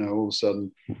all of a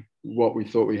sudden, what we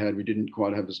thought we had, we didn't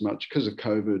quite have as much because of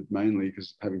COVID, mainly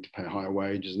because having to pay higher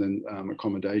wages. And then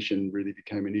accommodation really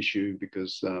became an issue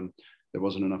because there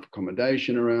wasn't enough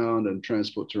accommodation around and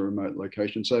transport to a remote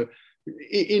location. So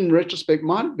in retrospect,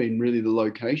 might have been really the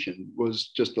location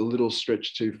was just a little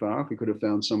stretch too far. If we could have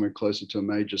found somewhere closer to a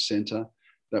major centre,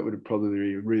 that would have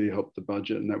probably really helped the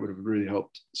budget, and that would have really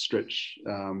helped stretch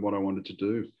what I wanted to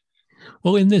do.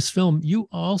 Well, in this film, you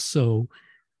also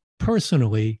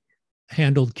personally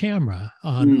handled camera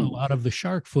on a lot of the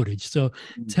shark footage. So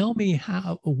tell me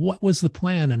what was the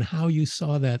plan and how you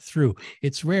saw that through?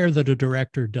 It's rare that a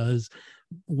director does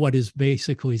what is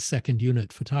basically second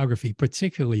unit photography,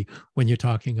 particularly when you're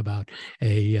talking about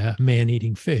a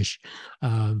man-eating fish.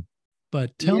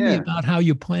 But tell me about how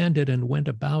you planned it and went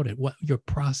about it, what your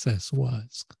process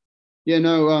was. Yeah,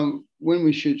 no, when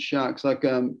we shoot sharks, like,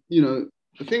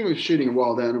 the thing with shooting a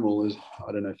wild animal is,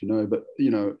 I don't know if you know, but,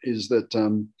 is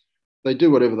that they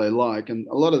do whatever they like. And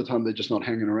a lot of the time they're just not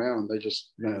hanging around. They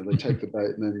just, they take the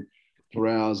bait and then for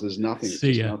hours, there's nothing. It's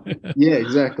just nothing. Yeah,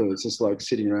 exactly. It's just like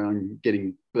sitting around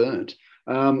getting burnt.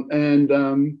 And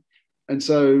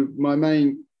so my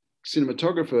main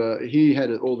cinematographer, he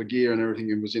had all the gear and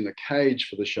everything and was in the cage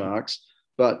for the sharks.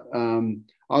 But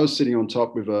I was sitting on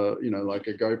top with like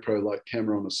a GoPro like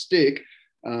camera on a stick.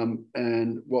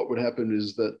 And what would happen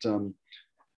is that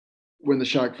when the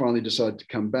shark finally decided to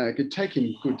come back, it'd take him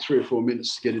a good 3 or 4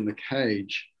 minutes to get in the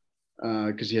cage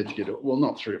because he had to get, well,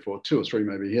 not 3 or 4, 2 or 3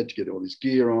 maybe. He had to get all his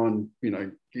gear on,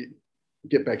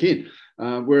 get back in.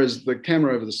 Whereas the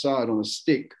camera over the side on a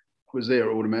stick was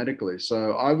there automatically.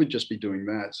 So I would just be doing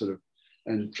that sort of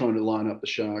and trying to line up the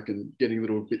shark and getting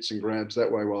little bits and grabs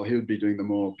that way while he would be doing the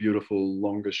more beautiful,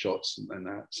 longer shots and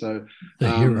that. So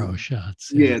the hero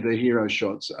shots. Yeah, the hero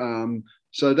shots.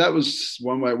 So that was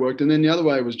one way it worked. And then the other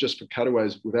way was just for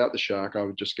cutaways without the shark. I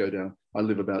would just go down. I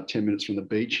live about 10 minutes from the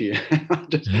beach here.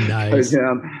 Just nice. Go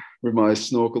down with my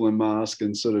snorkel and mask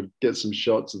and sort of get some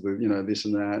shots of the, this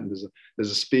and that. And there's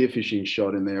a spearfishing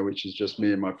shot in there, which is just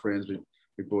me and my friends.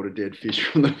 We bought a dead fish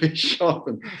from the fish shop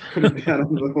and put it down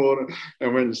under the water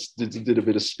and went and did a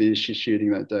bit of spear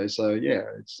shooting that day. So yeah,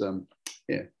 it's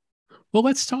yeah. Well,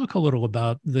 let's talk a little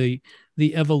about the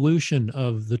evolution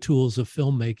of the tools of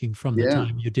filmmaking from the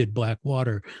time you did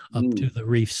Blackwater up to the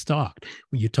Reef Stalked.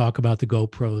 When you talk about the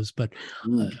GoPros, but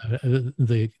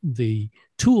the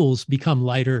tools become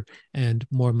lighter and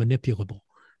more manipulable.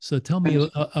 So tell me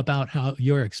about how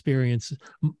your experience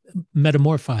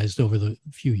metamorphized over the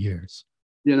few years.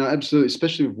 Absolutely.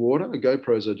 Especially with water, the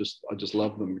GoPros I just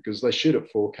love them because they shoot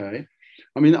at 4K.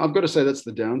 I mean, I've got to say that's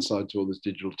the downside to all this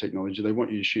digital technology. They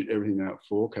want you to shoot everything out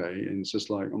 4K, and it's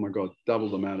just like, oh my god, double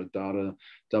the amount of data,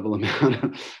 double the amount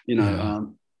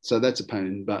of, so that's a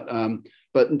pain.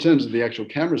 But in terms of the actual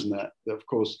cameras and that, of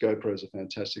course, GoPros are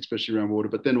fantastic, especially around water.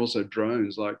 But then also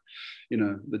drones, like,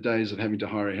 the days of having to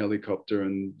hire a helicopter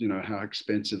and how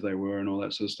expensive they were and all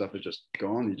that sort of stuff are just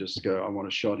gone. You just go, I want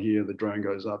a shot here. The drone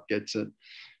goes up, gets it.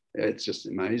 It's just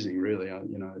amazing, really.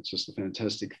 It's just a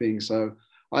fantastic thing. So.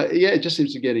 It just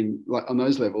seems to be getting, like, on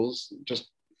those levels,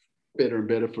 just better and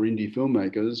better for indie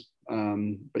filmmakers.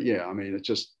 But yeah, I mean, it's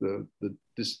just the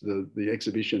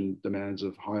exhibition demands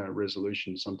of higher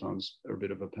resolution sometimes are a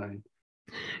bit of a pain.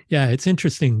 Yeah, it's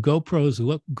interesting. GoPros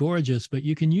look gorgeous, but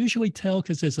you can usually tell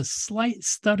because there's a slight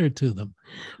stutter to them.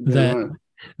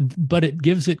 But it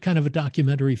gives it kind of a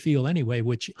documentary feel anyway,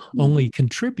 which only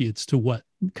contributes to what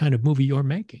kind of movie you're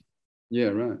making. Yeah,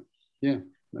 right. Yeah,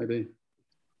 maybe.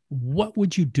 What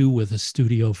would you do with a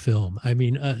studio film? I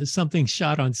mean, something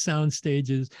shot on sound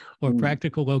stages or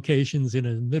practical locations in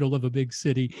the middle of a big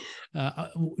city.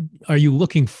 Are you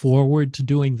looking forward to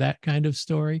doing that kind of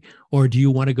story? Or do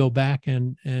you want to go back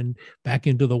and back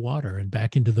into the water and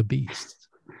back into the beast?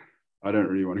 I don't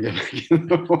really want to go back into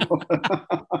the water.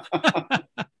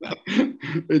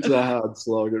 It's a hard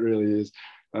slog. It really is.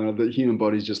 The human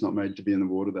body's just not made to be in the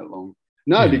water that long.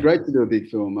 No, it'd be great to do a big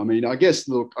film. I mean, I guess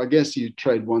you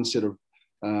trade one set of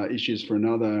issues for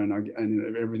another,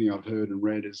 and everything I've heard and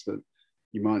read is that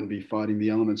you mightn't be fighting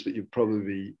the elements, but you'd probably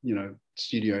be,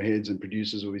 studio heads and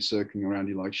producers will be circling around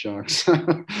you like sharks.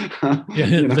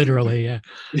 Literally, yeah.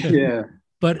 Yeah.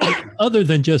 But other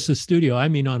than just a studio, I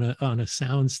mean, on a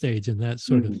sound stage and that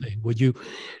sort of thing, do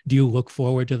you look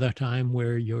forward to the time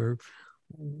where you're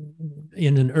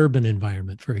in an urban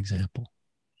environment, for example?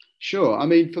 Sure. I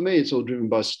mean, for me, it's all driven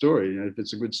by story. If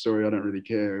it's a good story, I don't really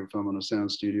care if I'm on a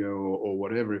sound studio or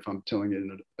whatever, if I'm telling it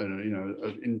in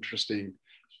an interesting,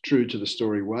 true to the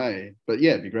story way. But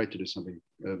yeah, it'd be great to do something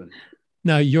urban.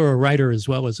 Now, you're a writer as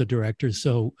well as a director.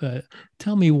 So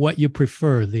tell me what you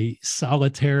prefer, the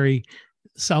solitariness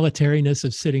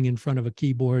of sitting in front of a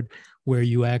keyboard where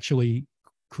you actually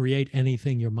create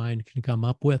anything your mind can come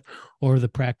up with, or the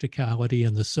practicality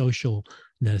and the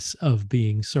socialness of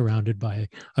being surrounded by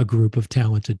a group of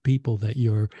talented people that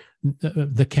you're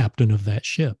the captain of that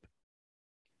ship.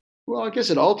 Well, I guess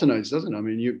it alternates, doesn't it? I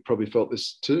mean, you probably felt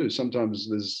this too. Sometimes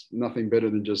there's nothing better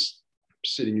than just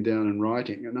sitting down and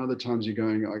writing, and other times you're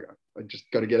going, I just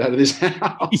got to get out of this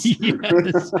house.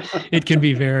 Yes, it can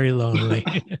be very lonely.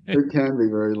 It can be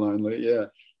very lonely, yeah.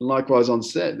 And likewise on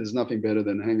set, there's nothing better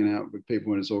than hanging out with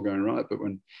people when it's all going right, but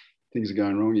when things are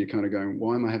going wrong, you're kind of going,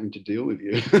 why am I having to deal with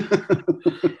you?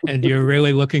 And you're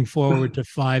really looking forward to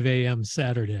 5 a.m.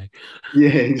 Saturday. Yeah,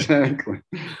 exactly.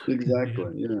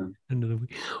 Exactly. Yeah.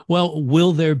 Well,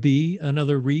 will there be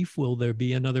another Reef? Will there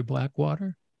be another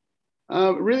Blackwater?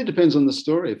 It really depends on the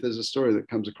story. If there's a story that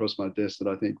comes across my desk that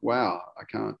I think, wow, I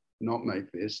can't not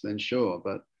make this, then sure.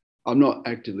 But I'm not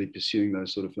actively pursuing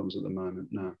those sort of films at the moment,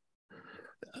 no.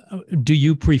 Do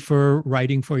you prefer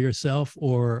writing for yourself,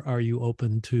 or are you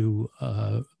open to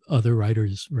other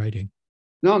writers writing?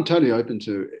 No, I'm totally open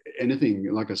to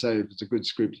anything. Like I say, if it's a good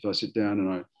script, if I sit down and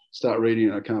I start reading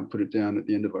it, I can't put it down at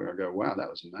the end of it. I go, wow, that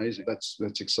was amazing. That's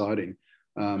exciting.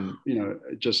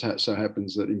 It just so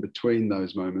happens that in between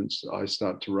those moments, I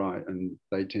start to write, and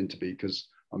they tend to be, because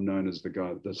I'm known as the guy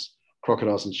that does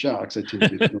crocodiles and sharks, they tend to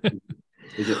be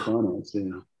they get financed,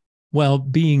 Well,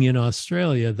 being in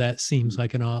Australia, that seems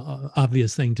like an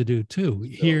obvious thing to do too.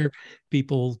 Here,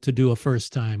 people to do a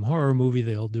first-time horror movie,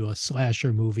 they'll do a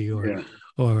slasher movie or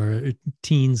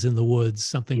Teens in the Woods,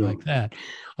 something like that.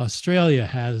 Australia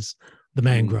has the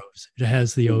mangroves, it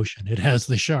has the ocean, it has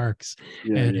the sharks.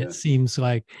 It seems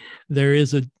like there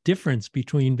is a difference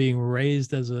between being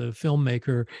raised as a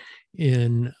filmmaker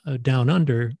in Down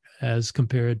Under as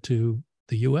compared to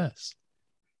the US.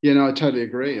 Yeah, no, I totally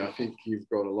agree. I think you've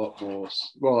got a lot more,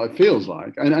 well, it feels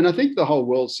like, and I think the whole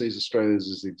world sees Australia as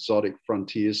this exotic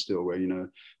frontier still, where,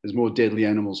 there's more deadly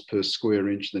animals per square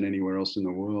inch than anywhere else in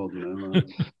the world,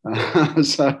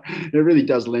 so it really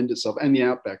does lend itself. And the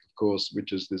outback, of course,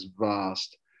 which is this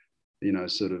vast,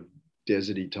 sort of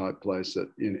deserty type place that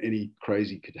any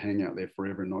crazy could hang out there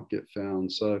forever and not get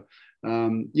found. So, I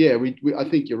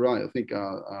think you're right. I think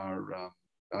our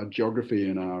geography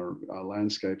and our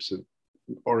landscapes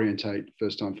orientate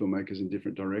first-time filmmakers in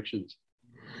different directions.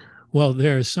 Well,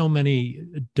 there are so many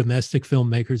domestic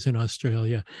filmmakers in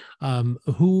Australia.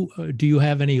 Who do you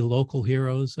have any local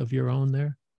heroes of your own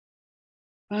there?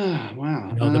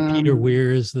 Wow. The Peter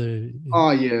Weirs,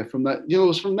 Oh yeah, from that, it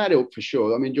was from that ilk for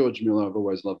sure. I mean, George Miller, I've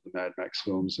always loved the Mad Max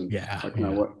films, and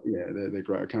they're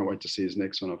great. I can't wait to see his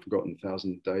next one. I've forgotten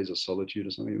 1,000 Days of Solitude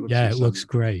or something. It looks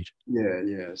great.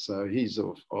 Yeah. So he's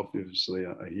obviously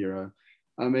a hero.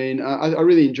 I mean, I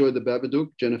really enjoyed The Babadook,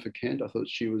 Jennifer Kent. I thought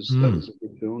that was a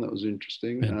good film. That was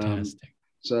interesting. Fantastic.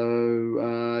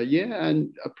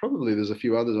 And probably there's a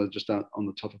few others I just aren't on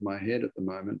the top of my head at the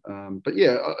moment.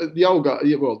 The old guard,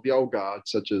 the old guard,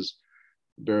 such as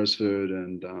Beresford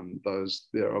and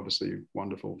they're obviously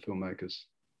wonderful filmmakers.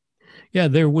 Yeah,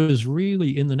 there was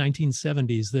really, in the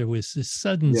 1970s, there was this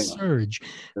sudden surge.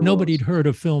 Nobody'd heard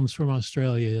of films from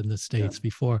Australia in the States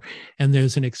before. And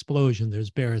there's an explosion.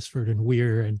 There's Beresford and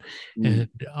Weir and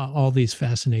all these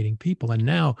fascinating people. And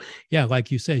now,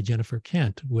 like you say, Jennifer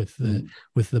Kent with the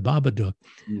Babadook,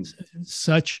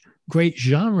 such great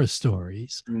genre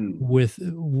stories with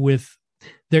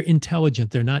they're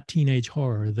intelligent. They're not teenage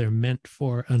horror. They're meant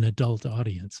for an adult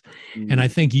audience. And I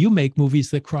think you make movies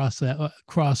that cross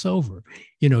over.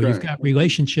 You've got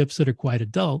relationships that are quite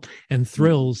adult and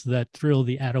thrills that thrill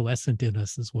the adolescent in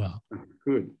us as well.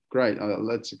 Good. Great.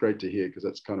 That's great to hear, because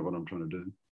that's kind of what I'm trying to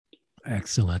do.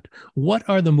 Excellent. What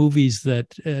are the movies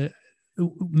that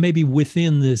maybe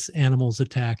within this Animals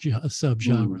Attack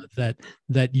subgenre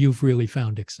that you've really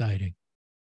found exciting?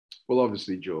 Well,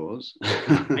 obviously Jaws.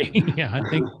 I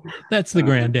think that's the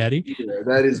granddaddy. Yeah,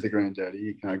 that is the granddaddy.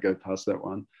 You can't go past that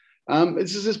one.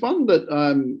 It's this one that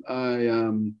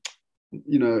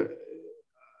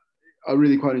I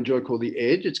really quite enjoy, called The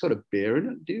Edge. It's got a bear in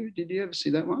it. Did you ever see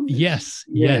that one? Yes.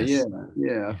 Yeah.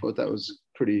 I thought that was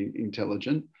pretty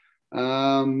intelligent.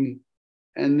 And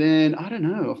then I don't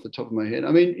know off the top of my head.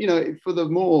 I mean, for the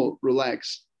more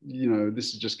relaxed,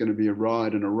 this is just going to be a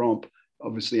ride and a romp.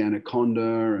 Obviously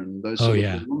Anaconda and those sort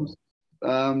of films.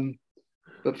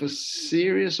 But for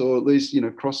serious, or at least,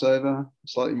 crossover,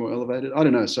 slightly more elevated, I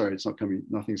don't know. Sorry, it's not coming.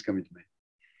 Nothing's coming to me.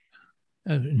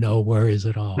 No worries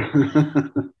at all.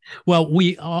 Well,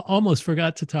 we almost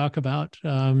forgot to talk about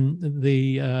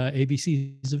the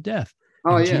ABCs of Death.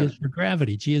 Oh, and G yeah. is for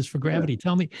gravity. G is for gravity.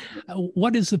 Tell me,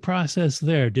 what is the process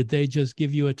there? Did they just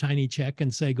give you a tiny check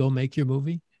and say, go make your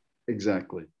movie?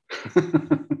 Exactly.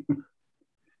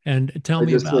 And tell They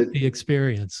me just about said, the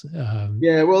experience.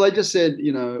 yeah, well, they just said,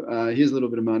 here's a little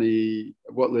bit of money.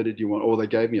 What letter do you want? Or they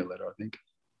gave me a letter, I think,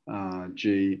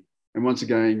 G. And once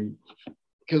again,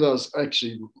 because I was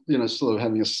actually, sort of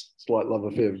having a slight love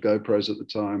affair with GoPros at the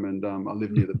time, and I live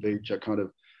near the beach, I kind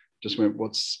of just went,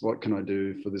 what can I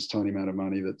do for this tiny amount of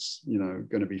money that's,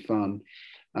 going to be fun?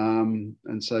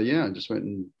 And so, yeah, I just went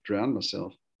and drowned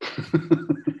myself.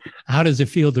 How does it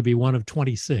feel to be one of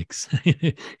 26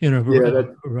 in a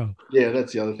row? Yeah,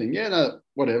 that's the other thing. Yeah, no,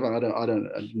 whatever. I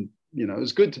didn't,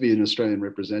 it's good to be an Australian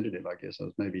representative, I guess. I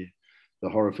was maybe the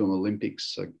horror film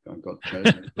Olympics. I got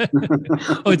chosen.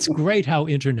 Oh, it's great how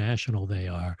international they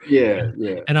are. Yeah.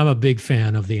 And I'm a big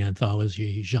fan of the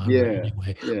anthology genre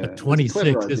anyway. Yeah. But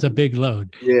 26 is a big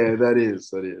load. Yeah, that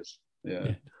is.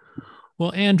 Yeah.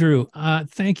 Well, Andrew,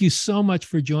 thank you so much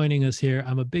for joining us here.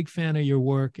 I'm a big fan of your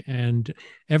work, and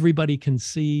everybody can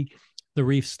see The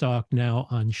Reef Stalk now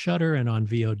on Shudder and on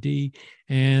VOD.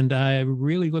 And I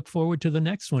really look forward to the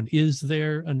next one. Is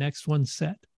there a next one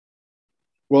set?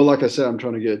 Well, like I said, I'm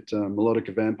trying to get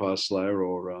Melodica Vampire Slayer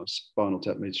or Spinal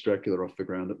Tap Meets Dracula off the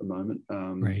ground at the moment.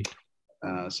 Right.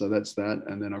 So that's that.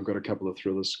 And then I've got a couple of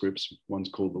thriller scripts. One's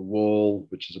called The Wall,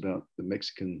 which is about the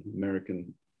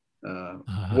Mexican-American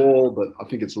wall, but I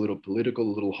think it's a little political,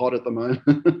 a little hot at the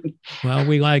moment. Well,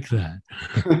 we like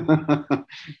that.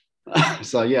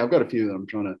 So, yeah, I've got a few that I'm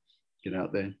trying to get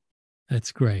out there.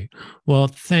 That's great. Well,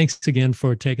 thanks again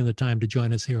for taking the time to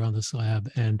join us here on The Slab,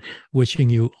 and wishing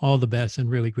you all the best, and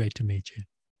really great to meet you.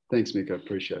 Thanks, Mick. I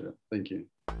appreciate it. Thank you.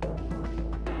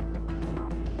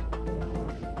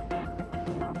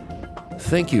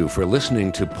 Thank you for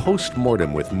listening to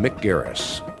Postmortem with Mick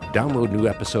Garris. Download new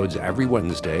episodes every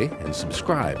Wednesday and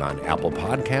subscribe on Apple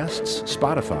Podcasts,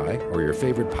 Spotify, or your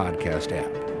favorite podcast app.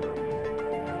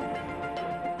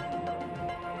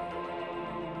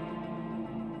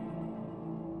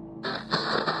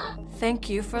 Thank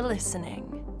you for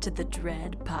listening to the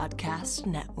Dread Podcast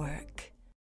Network.